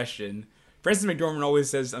ask the question. Frances McDormand always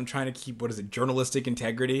says, I'm trying to keep, journalistic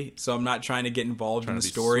integrity. So I'm not trying to get involved in the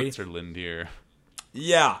story. Switzerland here.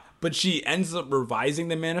 Yeah, but she ends up revising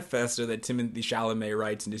the manifesto that Timothy Chalamet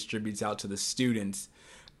writes and distributes out to the students.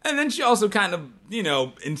 And then she also kind of,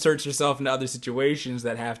 inserts herself into other situations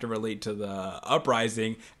that have to relate to the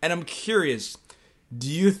uprising. And I'm curious, do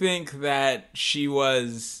you think that she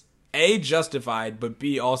was, A, justified, but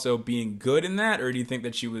B, also being good in that? Or do you think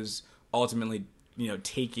that she was ultimately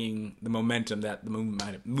taking the momentum that the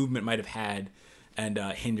movement might have had and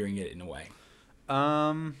hindering it in a way?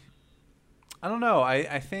 I don't know.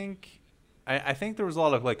 I think there was a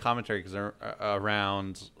lot of like commentary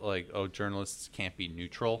around like, oh, journalists can't be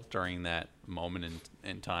neutral during that moment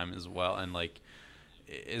in time as well, and like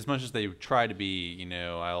as much as they try to be,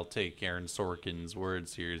 I'll take Aaron Sorkin's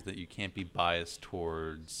words here, is that you can't be biased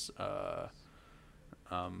towards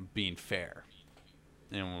being fair.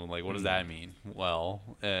 And like, what does that mean? Well,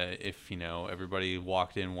 if everybody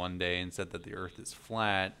walked in one day and said that the Earth is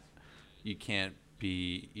flat, you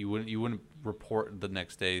wouldn't report the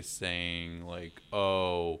next day saying like,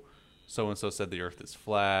 oh, so and so said the Earth is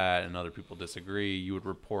flat, and other people disagree. You would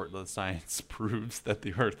report that science proves that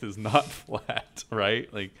the Earth is not flat, right?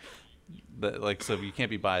 So you can't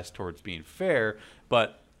be biased towards being fair.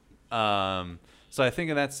 But so I think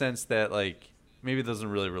in that sense that like, maybe it doesn't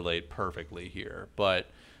really relate perfectly here, but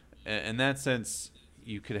in that sense,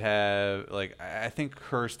 you could have like, I think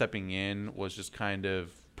her stepping in was just kind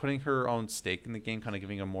of putting her own stake in the game, kind of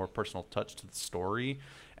giving a more personal touch to the story,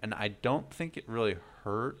 and I don't think it really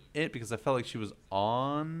hurt it because I felt like she was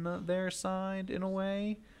on their side in a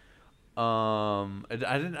way. I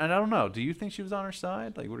don't know. Do you think she was on her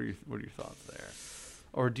side? Like, what are your thoughts there?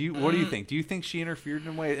 Or what do you think? Do you think she interfered in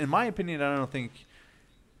a way? In my opinion, I don't think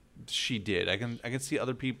she did. I can see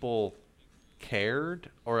other people cared,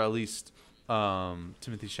 or at least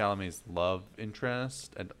Timothy Chalamet's love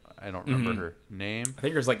interest. I don't remember her name. I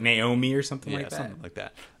think it was like Naomi or something like that. Yeah, something like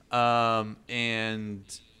that. And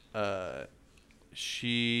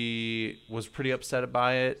she was pretty upset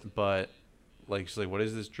by it, but like she's like, "What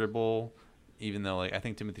is this dribble?" Even though like I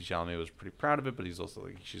think Timothy Chalamet was pretty proud of it, but he's also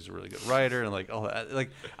like, she's a really good writer, and like, oh, like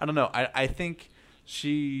I don't know. I think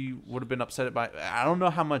she would have been upset by it. I don't know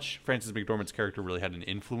how much Frances McDormand's character really had an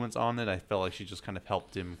influence on it. I felt like she just kind of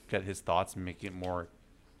helped him get his thoughts and make it more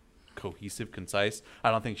cohesive, concise. I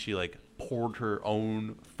don't think she like poured her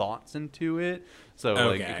own thoughts into it. So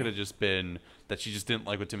like it could have just been that she just didn't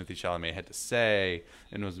like what Timothée Chalamet had to say,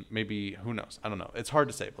 and it was maybe, who knows? I don't know. It's hard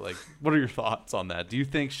to say, but like, what are your thoughts on that? Do you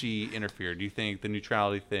think she interfered? Do you think the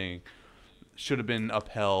neutrality thing should have been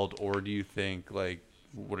upheld, or do you think like,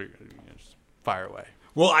 what are you, just fire away?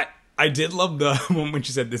 Well, I did love the one when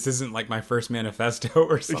she said, "This isn't like my first manifesto"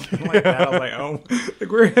 or something like that. I was like, oh,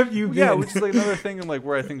 like, where have you been? Yeah, which is like another thing, and like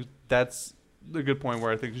where I think that's a good point,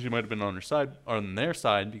 where I think she might have been on her side, on their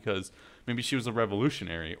side, because maybe she was a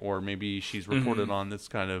revolutionary, or maybe she's reported on this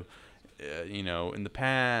kind of, you know, in the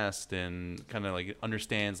past, and kind of like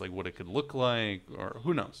understands like what it could look like, or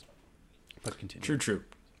who knows. But continue. True.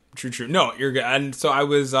 No, you're good. And so I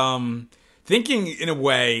was thinking in a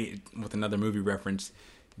way with another movie reference.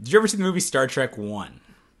 Did you ever see the movie Star Trek 1?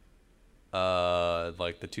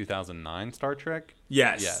 Like the 2009 Star Trek?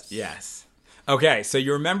 Yes. Okay, so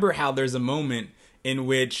you remember how there's a moment in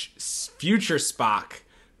which future Spock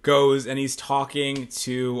goes and he's talking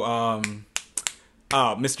to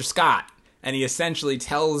Mr. Scott, and he essentially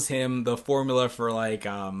tells him the formula for like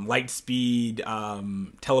light speed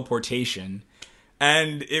teleportation,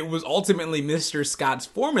 and it was ultimately Mr. Scott's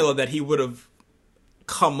formula that he would have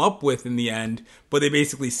come up with in the end, but they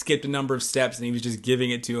basically skipped a number of steps and he was just giving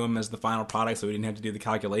it to him as the final product, so he didn't have to do the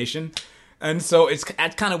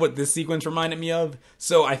that's kind of what this sequence reminded me of.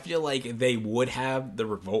 So I feel like the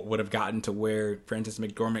revolt would have gotten to where Frances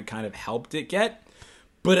McDormand kind of helped it get,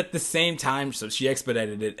 but at the same time, so she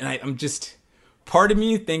expedited it, and I'm just, part of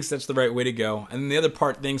me thinks that's the right way to go, and the other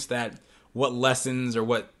part thinks that what lessons or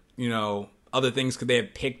what, you know, other things could they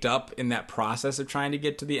have picked up in that process of trying to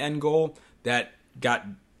get to the end goal that got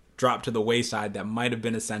dropped to the wayside that might have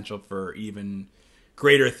been essential for even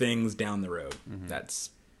greater things down the road.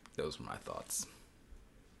 Those were my thoughts.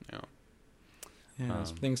 Yeah,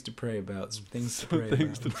 some things to pray about.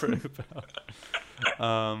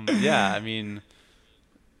 Yeah, I mean,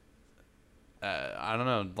 I don't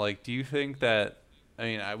know. Like, do you think that? I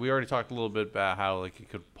mean, we already talked a little bit about how like it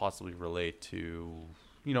could possibly relate to,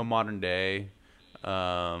 you know, modern day.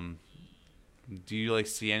 Do you like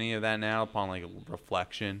see any of that now upon like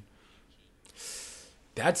reflection?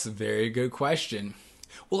 That's a very good question.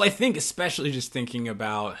 Well, I think especially just thinking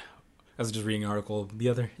about, I was just reading an article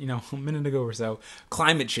a minute ago or so,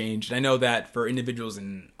 climate change. And I know that for individuals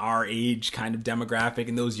in our age kind of demographic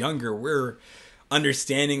and those younger, we're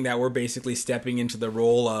understanding that we're basically stepping into the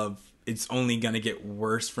role of it's only going to get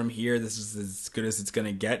worse from here. This is as good as it's going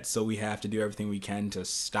to get. So we have to do everything we can to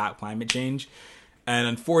stop climate change. And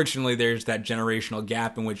unfortunately, there's that generational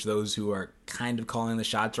gap in which those who are kind of calling the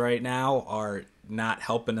shots right now are not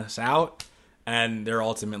helping us out. And they're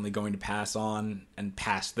ultimately going to pass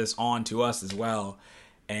this on to us as well.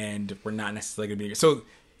 And we're not necessarily going to be... So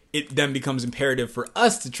it then becomes imperative for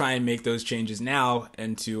us to try and make those changes now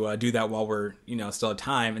and to do that while we're, still have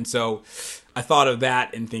time. And so I thought of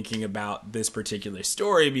that in thinking about this particular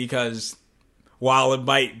story because while it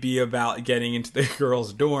might be about getting into the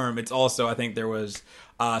girls' dorm, it's also, I think there was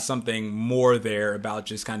something more there about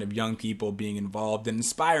just kind of young people being involved and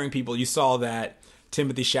inspiring people. You saw that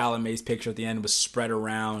Timothée Chalamet's picture at the end was spread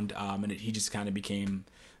around, and he just kind of became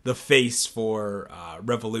the face for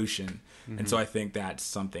revolution. Mm-hmm. And so I think that's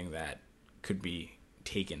something that could be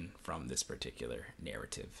taken from this particular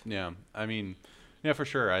narrative. Yeah, I mean, yeah, for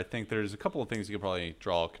sure. I think there's a couple of things you could probably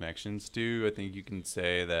draw connections to. I think you can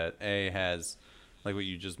say that A has, like what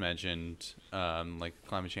you just mentioned, like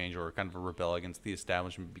climate change or kind of a rebel against the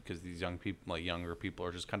establishment because these young people, like younger people,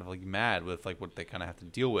 are just kind of like mad with like what they kind of have to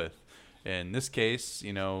deal with. In this case,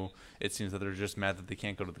 it seems that they're just mad that they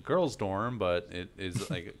can't go to the girls' dorm, but it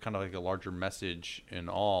is like kind of like a larger message in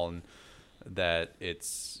all, and that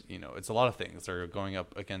it's it's a lot of things. They're going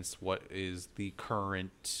up against what is the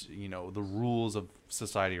current the rules of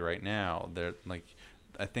society right now. They're like,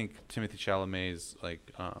 I think Timothée Chalamet's like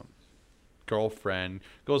girlfriend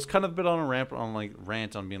goes kind of a bit on a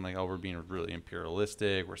rant on being like, oh, we're being really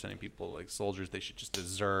imperialistic, we're sending people like soldiers, they should just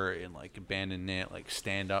desert and like abandon it, like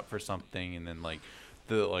stand up for something. And then like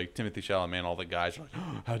Timothée Chalamet and all the guys are like,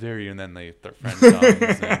 oh, how dare you? And then their friend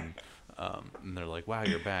comes and they're like, wow,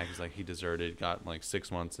 you're back. He's like, he deserted, got like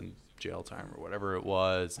 6 months in jail time or whatever it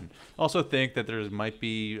was. And also think that there might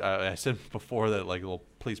be I said before that like a little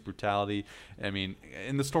police brutality. I mean,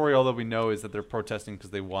 in the story, all that we know is that they're protesting because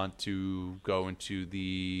they want to go into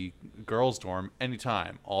the girls' dorm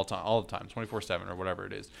anytime, all the time, 24/7 or whatever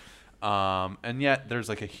it is. And yet there's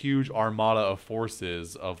like a huge armada of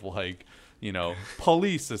forces of like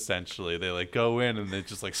police essentially. They like go in and they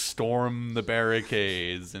just like storm the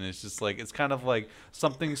barricades, and it's just like, it's kind of like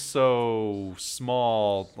something so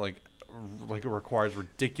small, like like it requires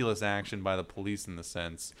ridiculous action by the police in the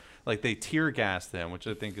sense like they tear gas them, which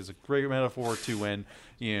I think is a great metaphor to when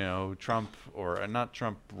Trump or not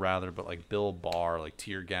Trump rather, but like Bill Barr like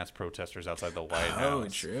tear gas protesters outside the White House. Oh,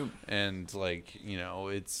 true. And like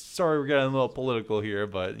it's sorry we're getting a little political here,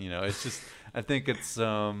 but it's just I think it's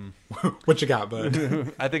what you got,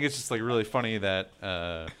 bud? I think it's just like really funny that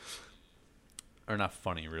or not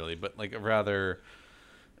funny really, but like rather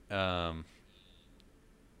there's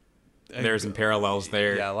some parallels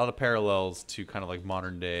there. Yeah, a lot of parallels to kind of like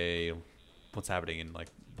modern day what's happening in like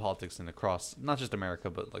politics and across not just America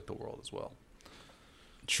but like the world as well.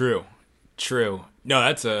 True. No,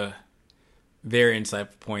 that's a very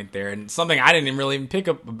insightful point there, and something I didn't really even pick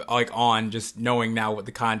up like on just knowing now what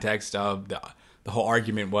the context of the whole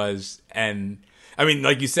argument was. And I mean,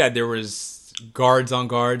 like you said, there was guards on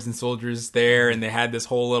guards and soldiers there, and they had this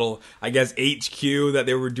whole little, I guess, HQ that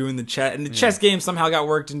they were doing the chess, and the chess game somehow got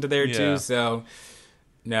worked into there too. So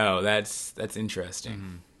no, that's interesting.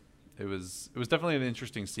 Mm-hmm. It was definitely an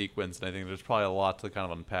interesting sequence, and I think there's probably a lot to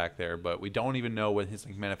kind of unpack there, but we don't even know what his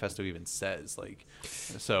like manifesto even says, like,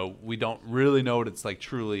 so we don't really know what it's like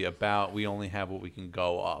truly about. We only have what we can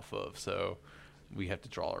go off of, so we have to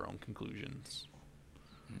draw our own conclusions.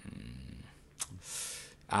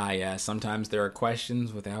 Yeah, sometimes there are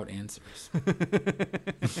questions without answers.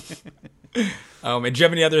 And do you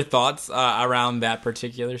have any other thoughts around that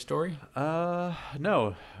particular story?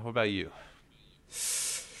 No. What about you?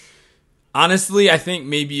 Honestly, I think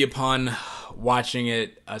maybe upon watching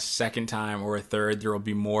it a second time or a third, there will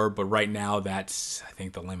be more. But right now, that's, I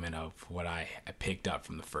think, the limit of what I picked up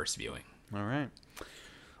from the first viewing. All right.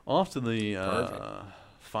 Off to the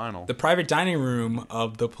final. The private dining room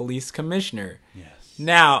of the police commissioner. Yes.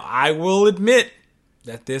 Now, I will admit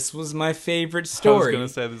that this was my favorite story. I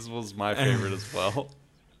was going to say this was my favorite as well.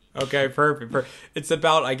 Okay, perfect. It's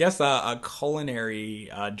about, I guess, a culinary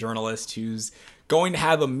journalist who's going to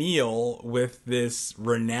have a meal with this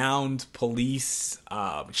renowned police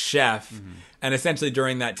chef. Mm-hmm. And essentially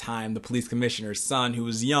during that time, the police commissioner's son, who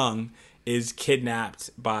was young, is kidnapped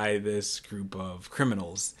by this group of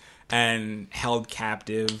criminals and held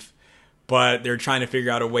captive. But they're trying to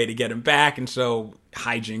figure out a way to get him back, and so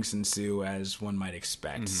hijinks ensue, as one might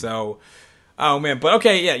expect. Mm-hmm. So, oh man, but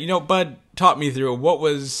okay, yeah, Bud, talk me through what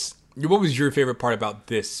was your favorite part about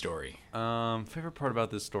this story? Favorite part about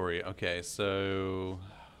this story. Okay, so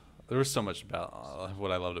there was so much about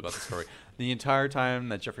what I loved about the story. The entire time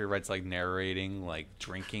that Jeffrey Wright's like narrating, like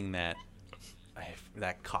drinking that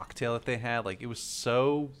cocktail that they had, like it was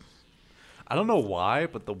so. I don't know why,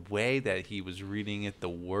 but the way that he was reading it, the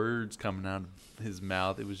words coming out of his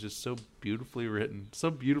mouth, it was just so beautifully written, so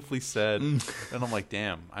beautifully said. And I'm like,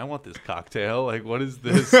 damn, I want this cocktail. Like, what is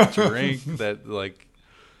this drink that, like,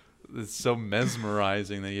 is so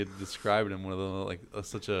mesmerizing that you had to describe it in one of the, like,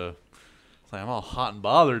 such a, it's like, I'm all hot and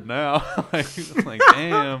bothered now. like,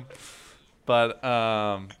 damn. But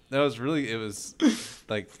it was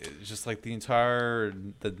like just like the entire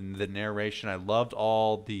the narration. I loved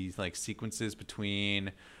all these like sequences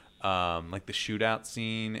between like the shootout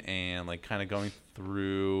scene and like kind of going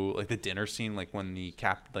through like the dinner scene, like when the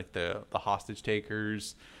hostage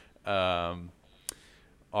takers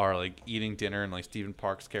are like eating dinner and like Stephen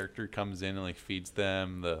Park's character comes in and like feeds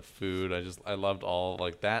them the food. I loved all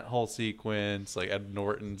like that whole sequence. Like Ed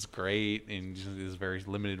Norton's great in just this very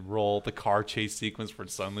limited role. The car chase sequence where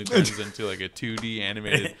it suddenly turns into like a 2D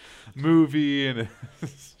animated movie, and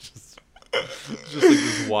it's just like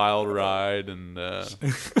this wild ride, and it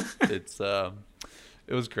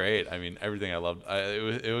was great. I mean, everything I loved.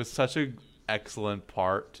 It was such a excellent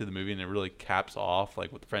part to the movie, and it really caps off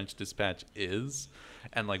like what the French Dispatch is.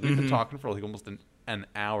 And like we've been talking for like almost an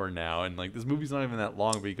hour now, and like this movie's not even that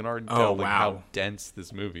long, but you can already tell like how dense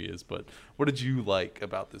this movie is. But what did you like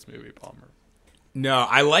about this movie, Palmer? No,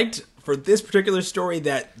 I liked for this particular story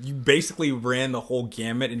that you basically ran the whole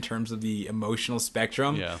gamut in terms of the emotional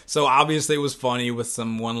spectrum. Yeah. So obviously it was funny with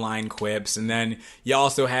some one-line quips, and then you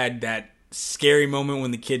also had that scary moment when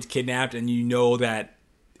the kid's kidnapped, and you know that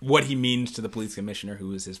what he means to the police commissioner,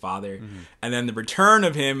 who is his father, and then the return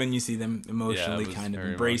of him, and you see them emotionally kind of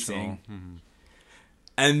embracing.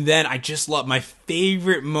 And then I just love, my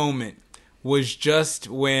favorite moment was just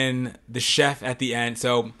when the chef at the end,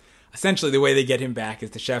 so essentially the way they get him back is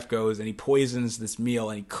the chef goes and he poisons this meal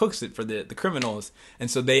and he cooks it for the criminals, and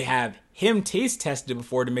so they have him taste tested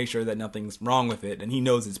before to make sure that nothing's wrong with it, and he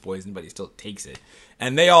knows it's poison, but he still takes it.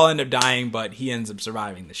 And they all end up dying, but he ends up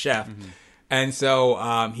surviving, the chef. And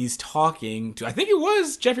so he's talking to, I think it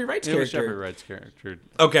was Jeffrey Wright's character. It was Jeffrey Wright's character.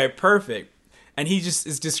 Okay, perfect. And he just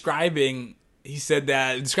is describing he said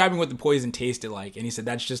that, describing what the poison tasted like, and he said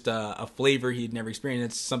that's just a flavor he'd never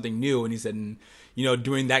experienced. It's something new, and he said, and, you know,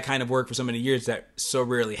 doing that kind of work for so many years, that so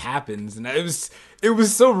rarely happens. And it was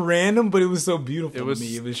so random, but it was so beautiful to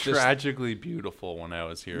me. It was tragically beautiful when I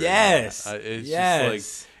was hearing yes, that. It's yes. just like,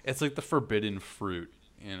 it's like the forbidden fruit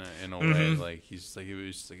in a way. Like, he's just like,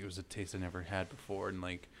 it was a taste I never had before, and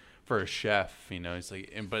like, for a chef, you know, it's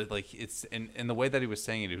like, but like, it's and the way that he was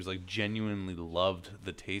saying it, he was like genuinely loved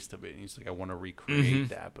the taste of it. And he's like, I want to recreate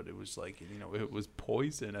that, but it was like, you know, it was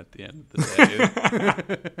poison at the end of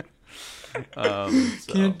the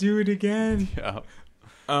day. Can't do it again. Yeah.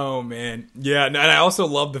 Oh man, yeah. And I also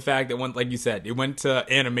love the fact that like you said, it went to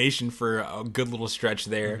animation for a good little stretch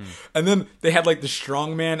there, and then they had like the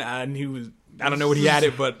strongman, and he was. I don't know what he had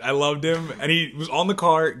it, but I loved him. And he was on the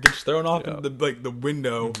car, gets thrown off the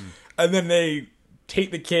window, and then they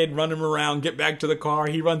take the kid, run him around, get back to the car.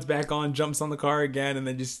 He runs back on, jumps on the car again, and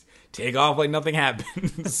then just take off like nothing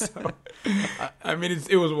happened. So, I mean,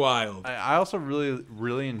 it was wild. I also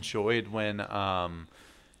really enjoyed when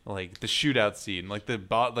like the shootout scene, like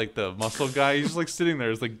the muscle guy, he's just like sitting there,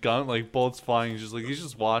 there's like gun, like bullets flying, he's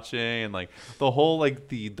just watching, and like the whole like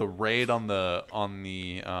the raid on the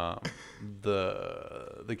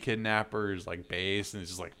kidnappers like base, and it's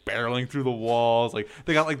just like barreling through the walls, like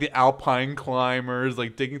they got like the alpine climbers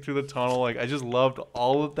like digging through the tunnel. Like, I just loved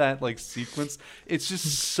all of that like sequence. It's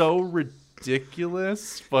just so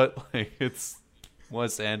ridiculous, but like, it's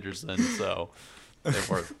Wes Anderson, so it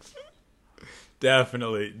works.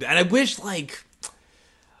 Definitely. And I wish, like,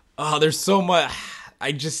 there's so much.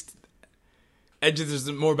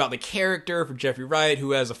 There's more about the character for Jeffrey Wright,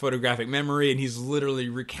 who has a photographic memory, and he's literally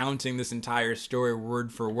recounting this entire story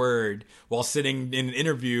word for word while sitting in an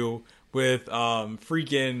interview with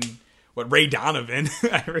Ray Donovan.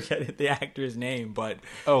 I forget the actor's name, but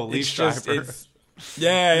Lee Schreiber.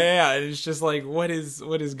 Yeah. It's just like, what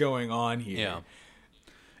is going on here? Yeah.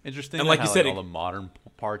 Interesting. And like how, you said, all the modern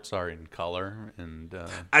parts are in color, and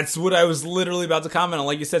that's what I was literally about to comment on.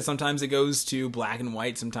 Like you said, sometimes it goes to black and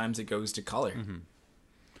white, sometimes it goes to color.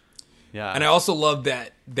 Yeah. And I also love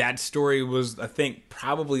that story was, I think,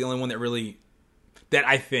 probably the only one that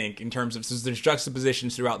I think, in terms of, since there's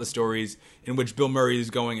juxtapositions throughout the stories in which Bill Murray is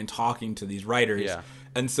going and talking to these writers. Yeah.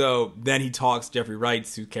 And so then he talks Jeffrey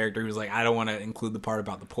Wright's character, who's like, I don't want to include the part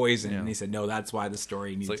about the poison. Yeah. And he said, no, that's why the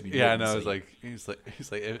story needs to be written. Yeah, no, he's like,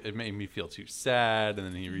 it made me feel too sad. And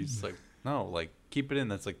then he's like, no, like, keep it in.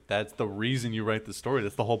 That's the reason you write the story.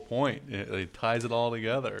 That's the whole point. It ties it all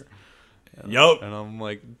together. Yup. And I'm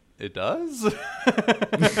like, it does?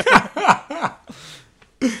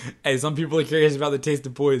 Hey, some people are curious about the taste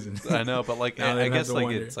of poison. I know, but like, I guess like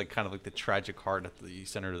wonder. It's like kind of like the tragic heart at the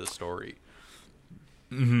center of the story.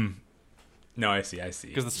 No, I see.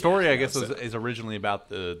 Because the story, I guess, is originally about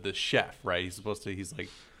the chef, right?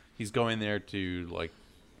 He's going there to, like,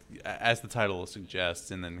 as the title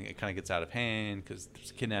suggests, and then it kind of gets out of hand because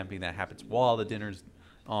there's a kidnapping that happens while the dinner's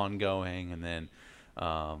ongoing, and then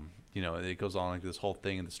you know, it goes on like this whole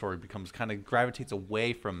thing, and the story becomes kind of gravitates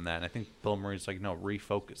away from that. And I think Bill Murray's like, no,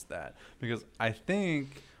 refocus that, because I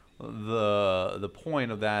think the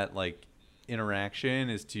point of that like interaction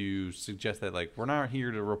is to suggest that like we're not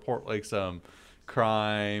here to report like some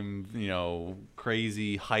crime, you know,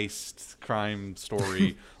 crazy heist crime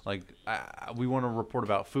story. Like we want to report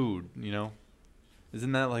about food, you know.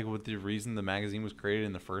 Isn't that like what the reason the magazine was created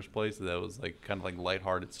in the first place? That was like kind of like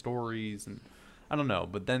lighthearted stories, and I don't know.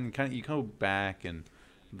 But then kind of you go back, and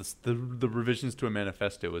the revisions to a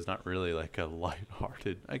manifesto is not really like a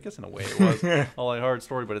lighthearted. I guess in a way it was a lighthearted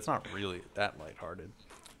story, but it's not really that lighthearted.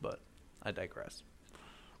 But I digress.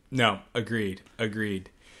 No, agreed.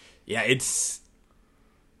 Yeah, it's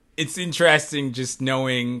interesting just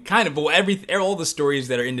knowing kind of all the stories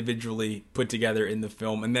that are individually put together in the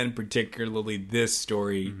film, and then particularly this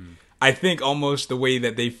story. Mm-hmm. I think almost the way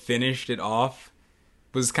that they finished it off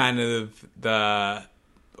was kind of the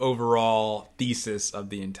overall thesis of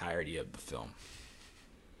the entirety of the film.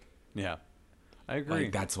 Yeah, I agree.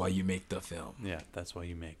 Like, that's why you make the film. Yeah, that's why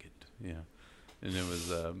you make it. Yeah, and it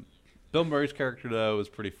was Bill Murray's character though was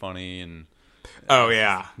pretty funny, and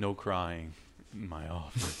no crying in my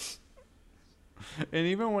office. And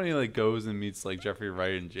even when he like goes and meets like Jeffrey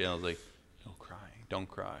Wright in jail, it's like, no crying, don't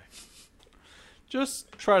cry.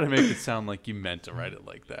 Just try to make it sound like you meant to write it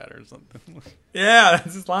like that or something. Yeah,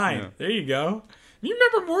 that's his line. Yeah. There you go. You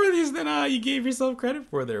remember more of these than you gave yourself credit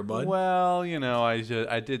for there, bud. Well, you know, I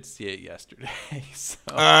did see it yesterday. So.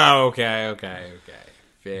 Oh, okay.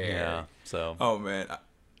 Fair. Yeah. So. Oh man.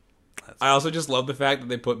 I also just love the fact that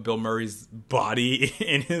they put Bill Murray's body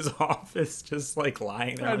in his office, just like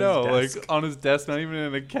lying there. I know, like on his desk, not even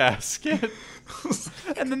in a casket.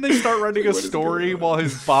 And then they start writing a story while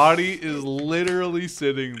his body is literally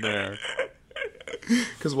sitting there.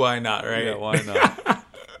 Because why not, right? Yeah, why not?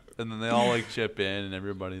 And then they all like chip in, and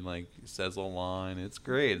everybody like says a line. It's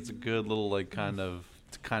great. It's a good little like kind of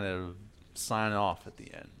sign off at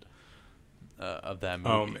the end of that movie.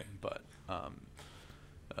 Oh man! But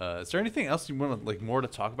is there anything else you want to like more to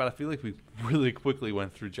talk about? I feel like we really quickly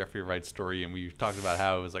went through Jeffrey Wright's story, and we talked about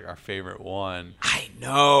how it was like our favorite one. I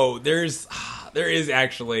know there is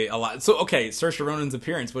actually a lot. So okay, Saoirse Ronan's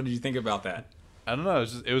appearance. What did you think about that? I don't know.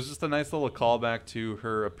 It was just a nice little callback to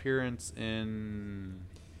her appearance in,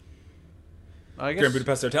 I guess, Grand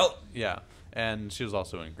Budapest Hotel. Yeah, and she was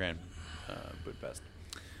also in Grand Budapest.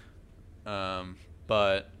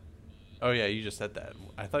 But oh yeah, you just said that.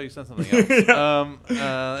 I thought you said something else.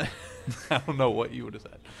 I don't know what you would have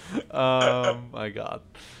said. My God.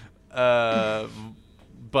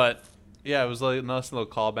 But yeah, it was like a nice little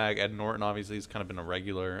callback. Ed Norton obviously has kind of been a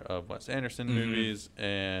regular of Wes Anderson movies,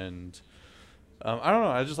 and I don't know.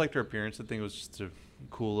 I just liked her appearance. I think it was just a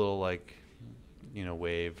cool little like,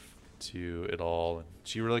 wave to it all. And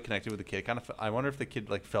she really connected with the kid. I wonder if the kid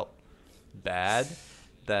like felt bad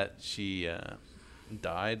that she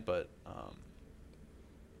died, but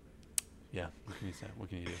yeah. What can you say? What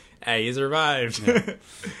can you do? Hey, he survived. Yeah.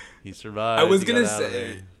 He survived. I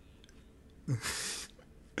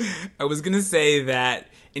was gonna say that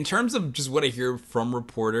in terms of just what I hear from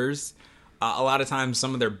reporters, a lot of times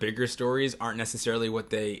some of their bigger stories aren't necessarily what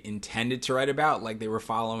they intended to write about. Like they were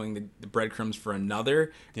following the breadcrumbs for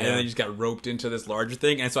another, and then they just got roped into this larger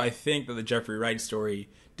thing. And so I think that the Jeffrey Wright story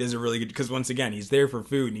does a really good, because once again, he's there for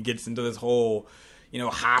food and he gets into this whole,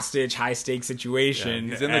 hostage, high stakes situation.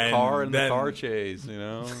 Yeah, he's in the car in the car chase,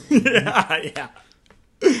 yeah.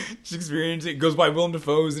 Just experience it. Goes by Willem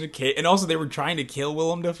Dafoe's in a cage. And also they were trying to kill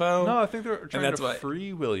Willem Dafoe. No, I think they were trying to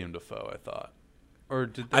free William Dafoe, I thought. Or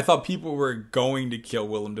did they... I thought people were going to kill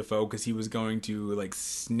Willem Dafoe because he was going to like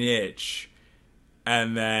snitch,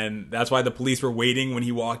 and then that's why the police were waiting when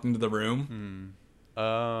he walked into the room.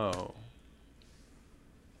 Oh,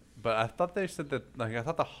 but I thought they said that I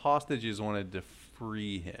thought the hostages wanted to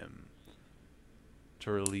free him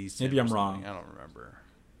to release him. Maybe I'm wrong. I don't remember.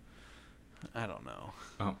 I don't know.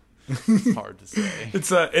 Oh. It's hard to say.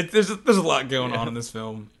 There's a lot going on in this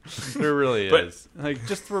film. There really is. Like,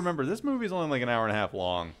 just to remember, this movie is only like an hour and a half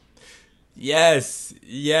long. Yes.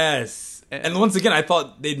 And once again, I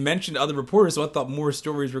thought they'd mentioned other reporters, so I thought more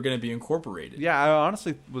stories were going to be incorporated. Yeah, I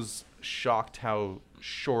honestly was shocked how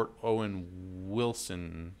short Owen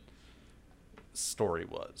Wilson's story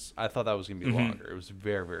was. I thought that was going to be longer. It was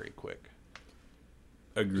very, very quick.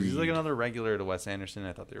 Agreed. He's like another regular to Wes Anderson.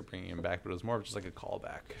 I thought they were bringing him back, but it was more of just like a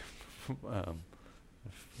callback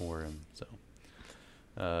for him. So,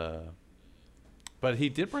 but he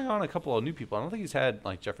did bring on a couple of new people. I don't think he's had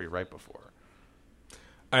like Jeffrey Wright before.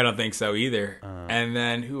 I don't think so either. And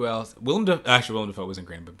then who else? Willem Dafoe was in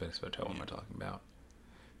Grand Budapest Hotel. What am I talking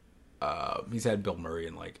about? He's had Bill Murray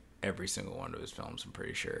in like every single one of his films, I'm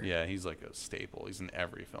pretty sure. Yeah, he's like a staple. He's in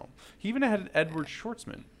every film. He even had Edward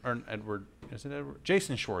Schwartzman.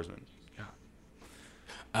 Jason Schwartzman. Yeah.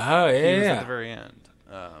 Oh, yeah. He was at the very end.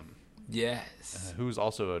 Yes. Who's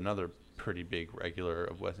also another pretty big regular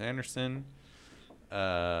of Wes Anderson.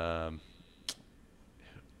 Was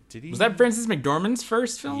that Frances McDormand's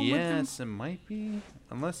first film? Yes, it might be.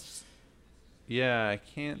 Unless... Yeah, I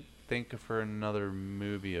can't think of another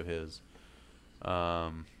movie of his.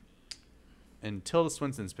 And Tilda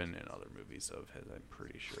Swinton's been in other movies of his, I'm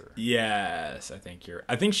pretty sure. Yes, I think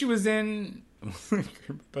she was in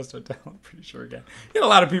Best Hotel, I'm pretty sure again. He had a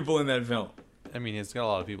lot of people in that film. I mean, he's got a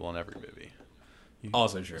lot of people in every movie.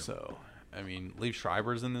 Also true. So, I mean, Liev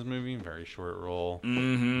Schreiber's in this movie, very short role.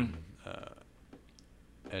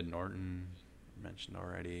 Ed Norton, mentioned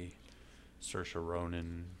already. Saoirse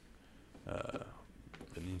Ronan.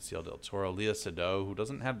 Benicio del Toro, Lea Seydoux, who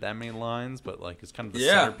doesn't have that many lines, but like is kind of the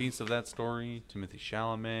centerpiece of that story. Timothy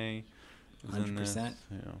Chalamet is 100%. In this,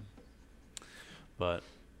 But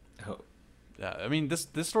I mean, this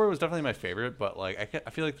story was definitely my favorite. But like, I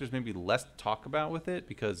feel like there's maybe less to talk about with it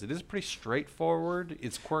because it is pretty straightforward.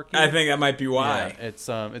 It's quirky. I think that might be why.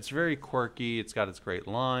 Yeah, it's very quirky. It's got its great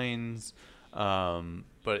lines.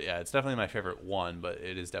 But yeah, it's definitely my favorite one. But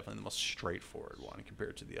it is definitely the most straightforward one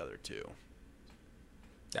compared to the other two.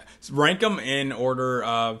 Yeah. So rank them in order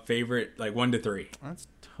of favorite, like 1 to 3. That's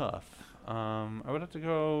tough. I would have to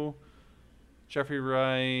go Jeffrey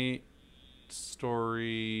Wright,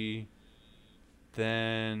 story,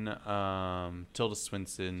 then Tilda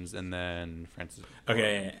Swinton's, and then Frances.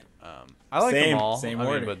 Okay. I like them all. Same I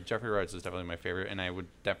order. mean, but Jeffrey Wright's is definitely my favorite, and I would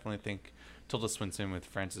definitely think Tilda Swinton with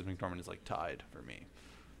Frances McDormand is like tied for me.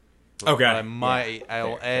 Okay. But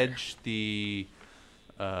I'll edge the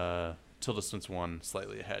Tilda Swinton one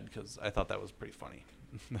slightly ahead because I thought that was pretty funny.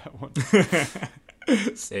 That one.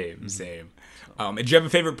 Same. Did you have a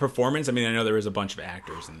favorite performance? I mean, I know there was a bunch of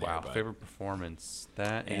actors in there. Wow, but... favorite performance.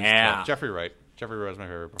 That is tough. Jeffrey Wright. Jeffrey Wright is my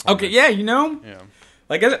favorite performance. Okay, yeah, Yeah.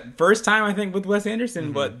 Like first time I think with Wes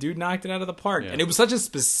Anderson, but dude knocked it out of the park, and it was such a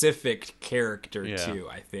specific character too.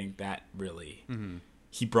 I think that really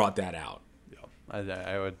he brought that out. Yeah,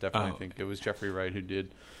 I would definitely think it was Jeffrey Wright who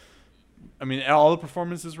did. I mean, all the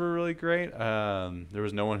performances were really great. There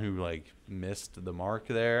was no one who like missed the mark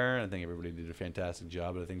there. I think everybody did a fantastic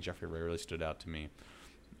job, but I think Jeffrey Wright really stood out to me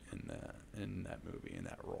in that movie, in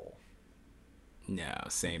that role. No,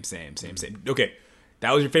 same. Okay,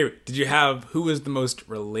 that was your favorite. Did you have who was the most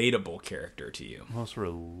relatable character to you? Most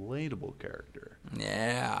relatable character.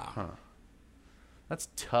 Yeah. Huh. That's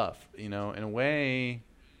tough. In a way,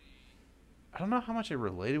 I don't know how much I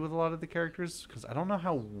related with a lot of the characters because I don't know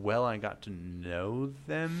how well I got to know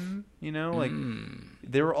them. Like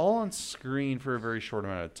they were all on screen for a very short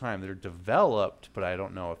amount of time. They're developed, but I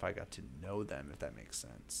don't know if I got to know them, if that makes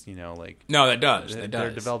sense. Like no, that does.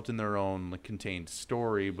 They're developed in their own like, contained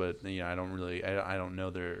story, but I don't know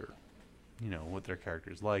their what their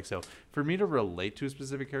character's like. So for me to relate to a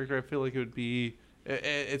specific character, I feel like it would be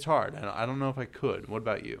it's hard. I don't know if I could. What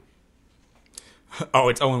about you? Oh,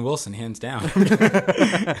 it's Owen Wilson, hands down.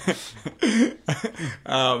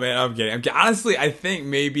 Oh, man, I'm kidding. Honestly, I think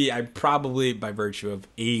maybe I probably, by virtue of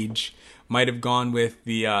age, might have gone with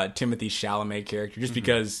the Timothée Chalamet character, just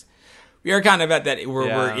because we are kind of at that where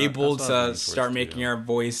we're able to start making our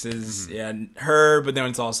voices heard, but then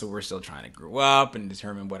it's also we're still trying to grow up and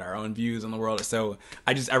determine what our own views on the world are. So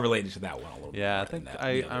I related to that one a little bit. Yeah, I think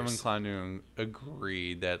I'm inclined to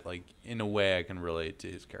agree that, like, in a way I can relate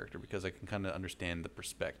to his character because I can kind of understand the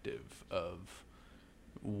perspective of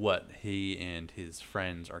what he and his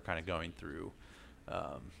friends are kind of going through.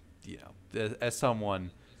 As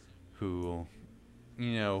someone who,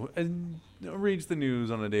 reads the news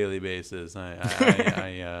on a daily basis,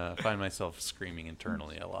 I find myself screaming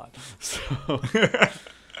internally a lot. So,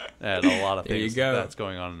 and a lot of things that's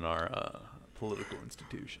going on in our political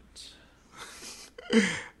institutions.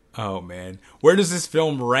 Oh, man. Where does this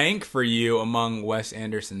film rank for you among Wes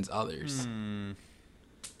Anderson's others?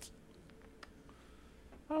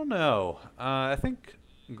 I don't know. I think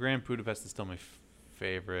Grand Budapest is still my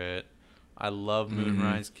favorite. I love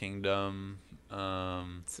Moonrise Kingdom. I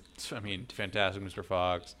mean, fantastic Mr.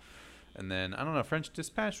 Fox. And then, I don't know, French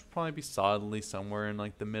Dispatch would probably be solidly somewhere in,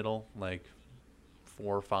 like, the middle, like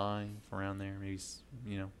 4 or 5, around there, maybe,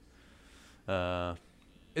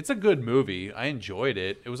 it's a good movie. I enjoyed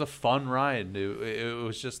it. It was a fun ride. It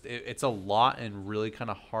was just, it's a lot and really kind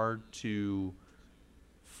of hard to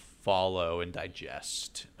follow and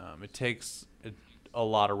digest. It takes a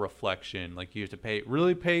lot of reflection. Like, you have to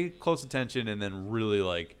really pay close attention and then really,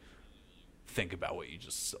 like, think about what you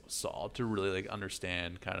just saw to really, like,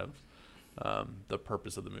 understand kind of the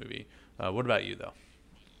purpose of the movie. What about you, though?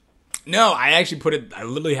 No, I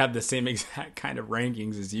literally have the same exact kind of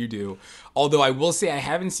rankings as you do. Although I will say I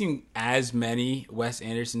haven't seen as many Wes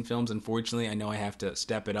Anderson films, unfortunately. I know I have to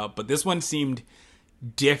step it up. But this one seemed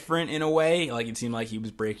different in a way. Like, it seemed like he was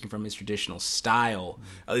breaking from his traditional style,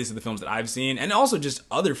 at least in the films that I've seen. And also just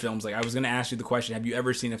other films. Like, I was going to ask you the question, have you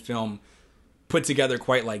ever seen a film put together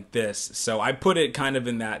quite like this? So I put it kind of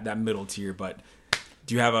in that middle tier. But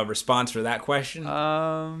do you have a response for that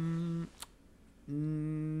question?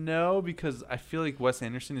 No, because I feel like Wes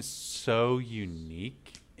Anderson is so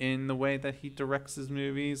unique in the way that he directs his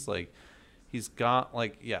movies. Like, he's got,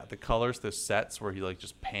 like, the colors, those sets where he, like,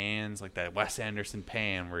 just pans, like that Wes Anderson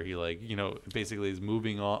pan where he, like, basically is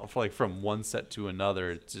moving off, like, from one set to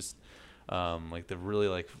another. It's just, like, the really,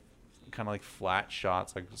 like, kind of, like, flat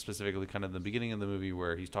shots, like, specifically kind of the beginning of the movie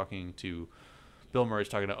where he's talking to Bill Murray's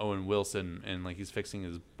talking to Owen Wilson, and, like, he's fixing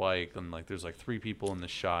his bike, and, like, there's, like, 3 people in the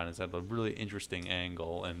shot, and it's at a really interesting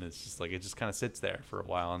angle, and it's just, like, it just kind of sits there for a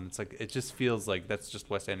while, and it's, like, it just feels like that's just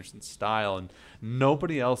Wes Anderson's style, and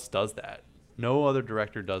nobody else does that. No other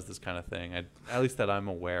director does this kind of thing, at least that I'm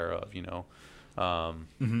aware of,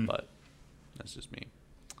 but that's just me.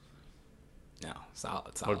 No,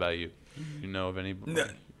 solid. What about you? You know of any?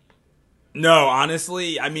 No,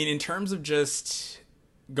 honestly, I mean, in terms of just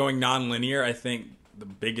going non-linear, I think the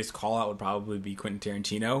biggest call-out would probably be Quentin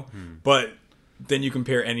Tarantino. But then you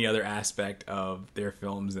compare any other aspect of their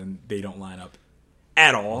films, and they don't line up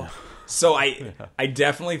at all. So I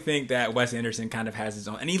definitely think that Wes Anderson kind of has his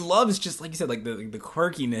own, and he loves, just like you said, like the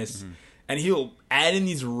quirkiness, and he'll add in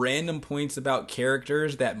these random points about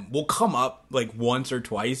characters that will come up like once or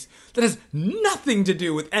twice that has nothing to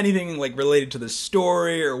do with anything like related to the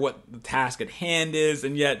story or what the task at hand is,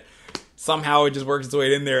 and yet somehow it just works its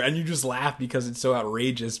way in there, and you just laugh because it's so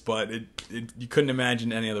outrageous. But you couldn't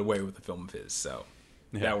imagine any other way with a film of his, so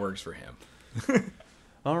that works for him.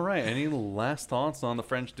 All right. Any last thoughts on the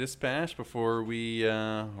French Dispatch before we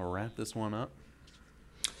wrap this one up?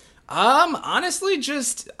 Honestly,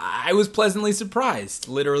 just I was pleasantly surprised.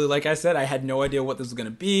 Literally, like I said, I had no idea what this was going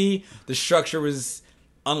to be. The structure was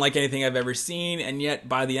unlike anything I've ever seen, and yet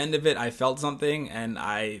by the end of it, I felt something, and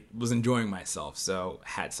I was enjoying myself. So,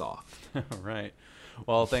 hats off. All right.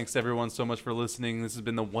 Well, thanks everyone so much for listening. This has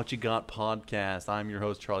been the What You Got podcast. I'm your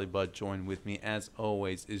host, Charlie Budd. Joined with me, as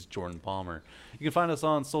always, is Jordan Palmer. You can find us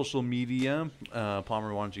on social media.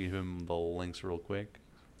 Palmer, why don't you give him the links real quick?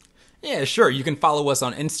 Yeah, sure. You can follow us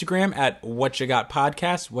on Instagram at What You Got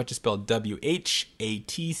Podcast, what you spelled WHATCHA,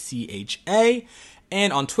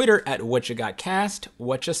 and on Twitter at What You Got Cast,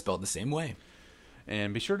 what you spelled the same way.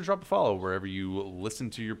 And be sure to drop a follow wherever you listen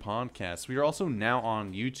to your podcasts. We are also now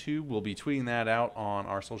on YouTube. We'll be tweeting that out on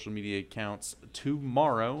our social media accounts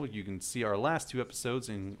tomorrow. You can see our last 2 episodes,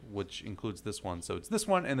 which includes this one. So it's this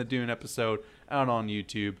one and the Dune episode out on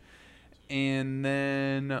YouTube. And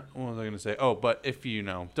then, what was I going to say? Oh, but if you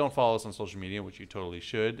don't follow us on social media, which you totally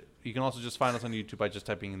should, you can also just find us on YouTube by just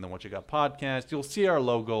typing in the What You Got podcast. You'll see our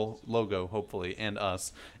logo, hopefully, and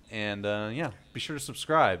us. And be sure to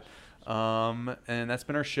subscribe. And that's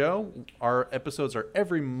been our show. Our episodes are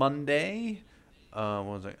every Monday. What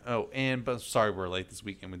was I? Oh, but sorry we're late this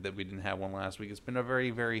weekend that we didn't have one last week. It's been a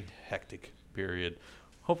very, very hectic period.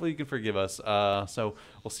 Hopefully you can forgive us. So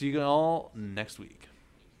we'll see you all next week.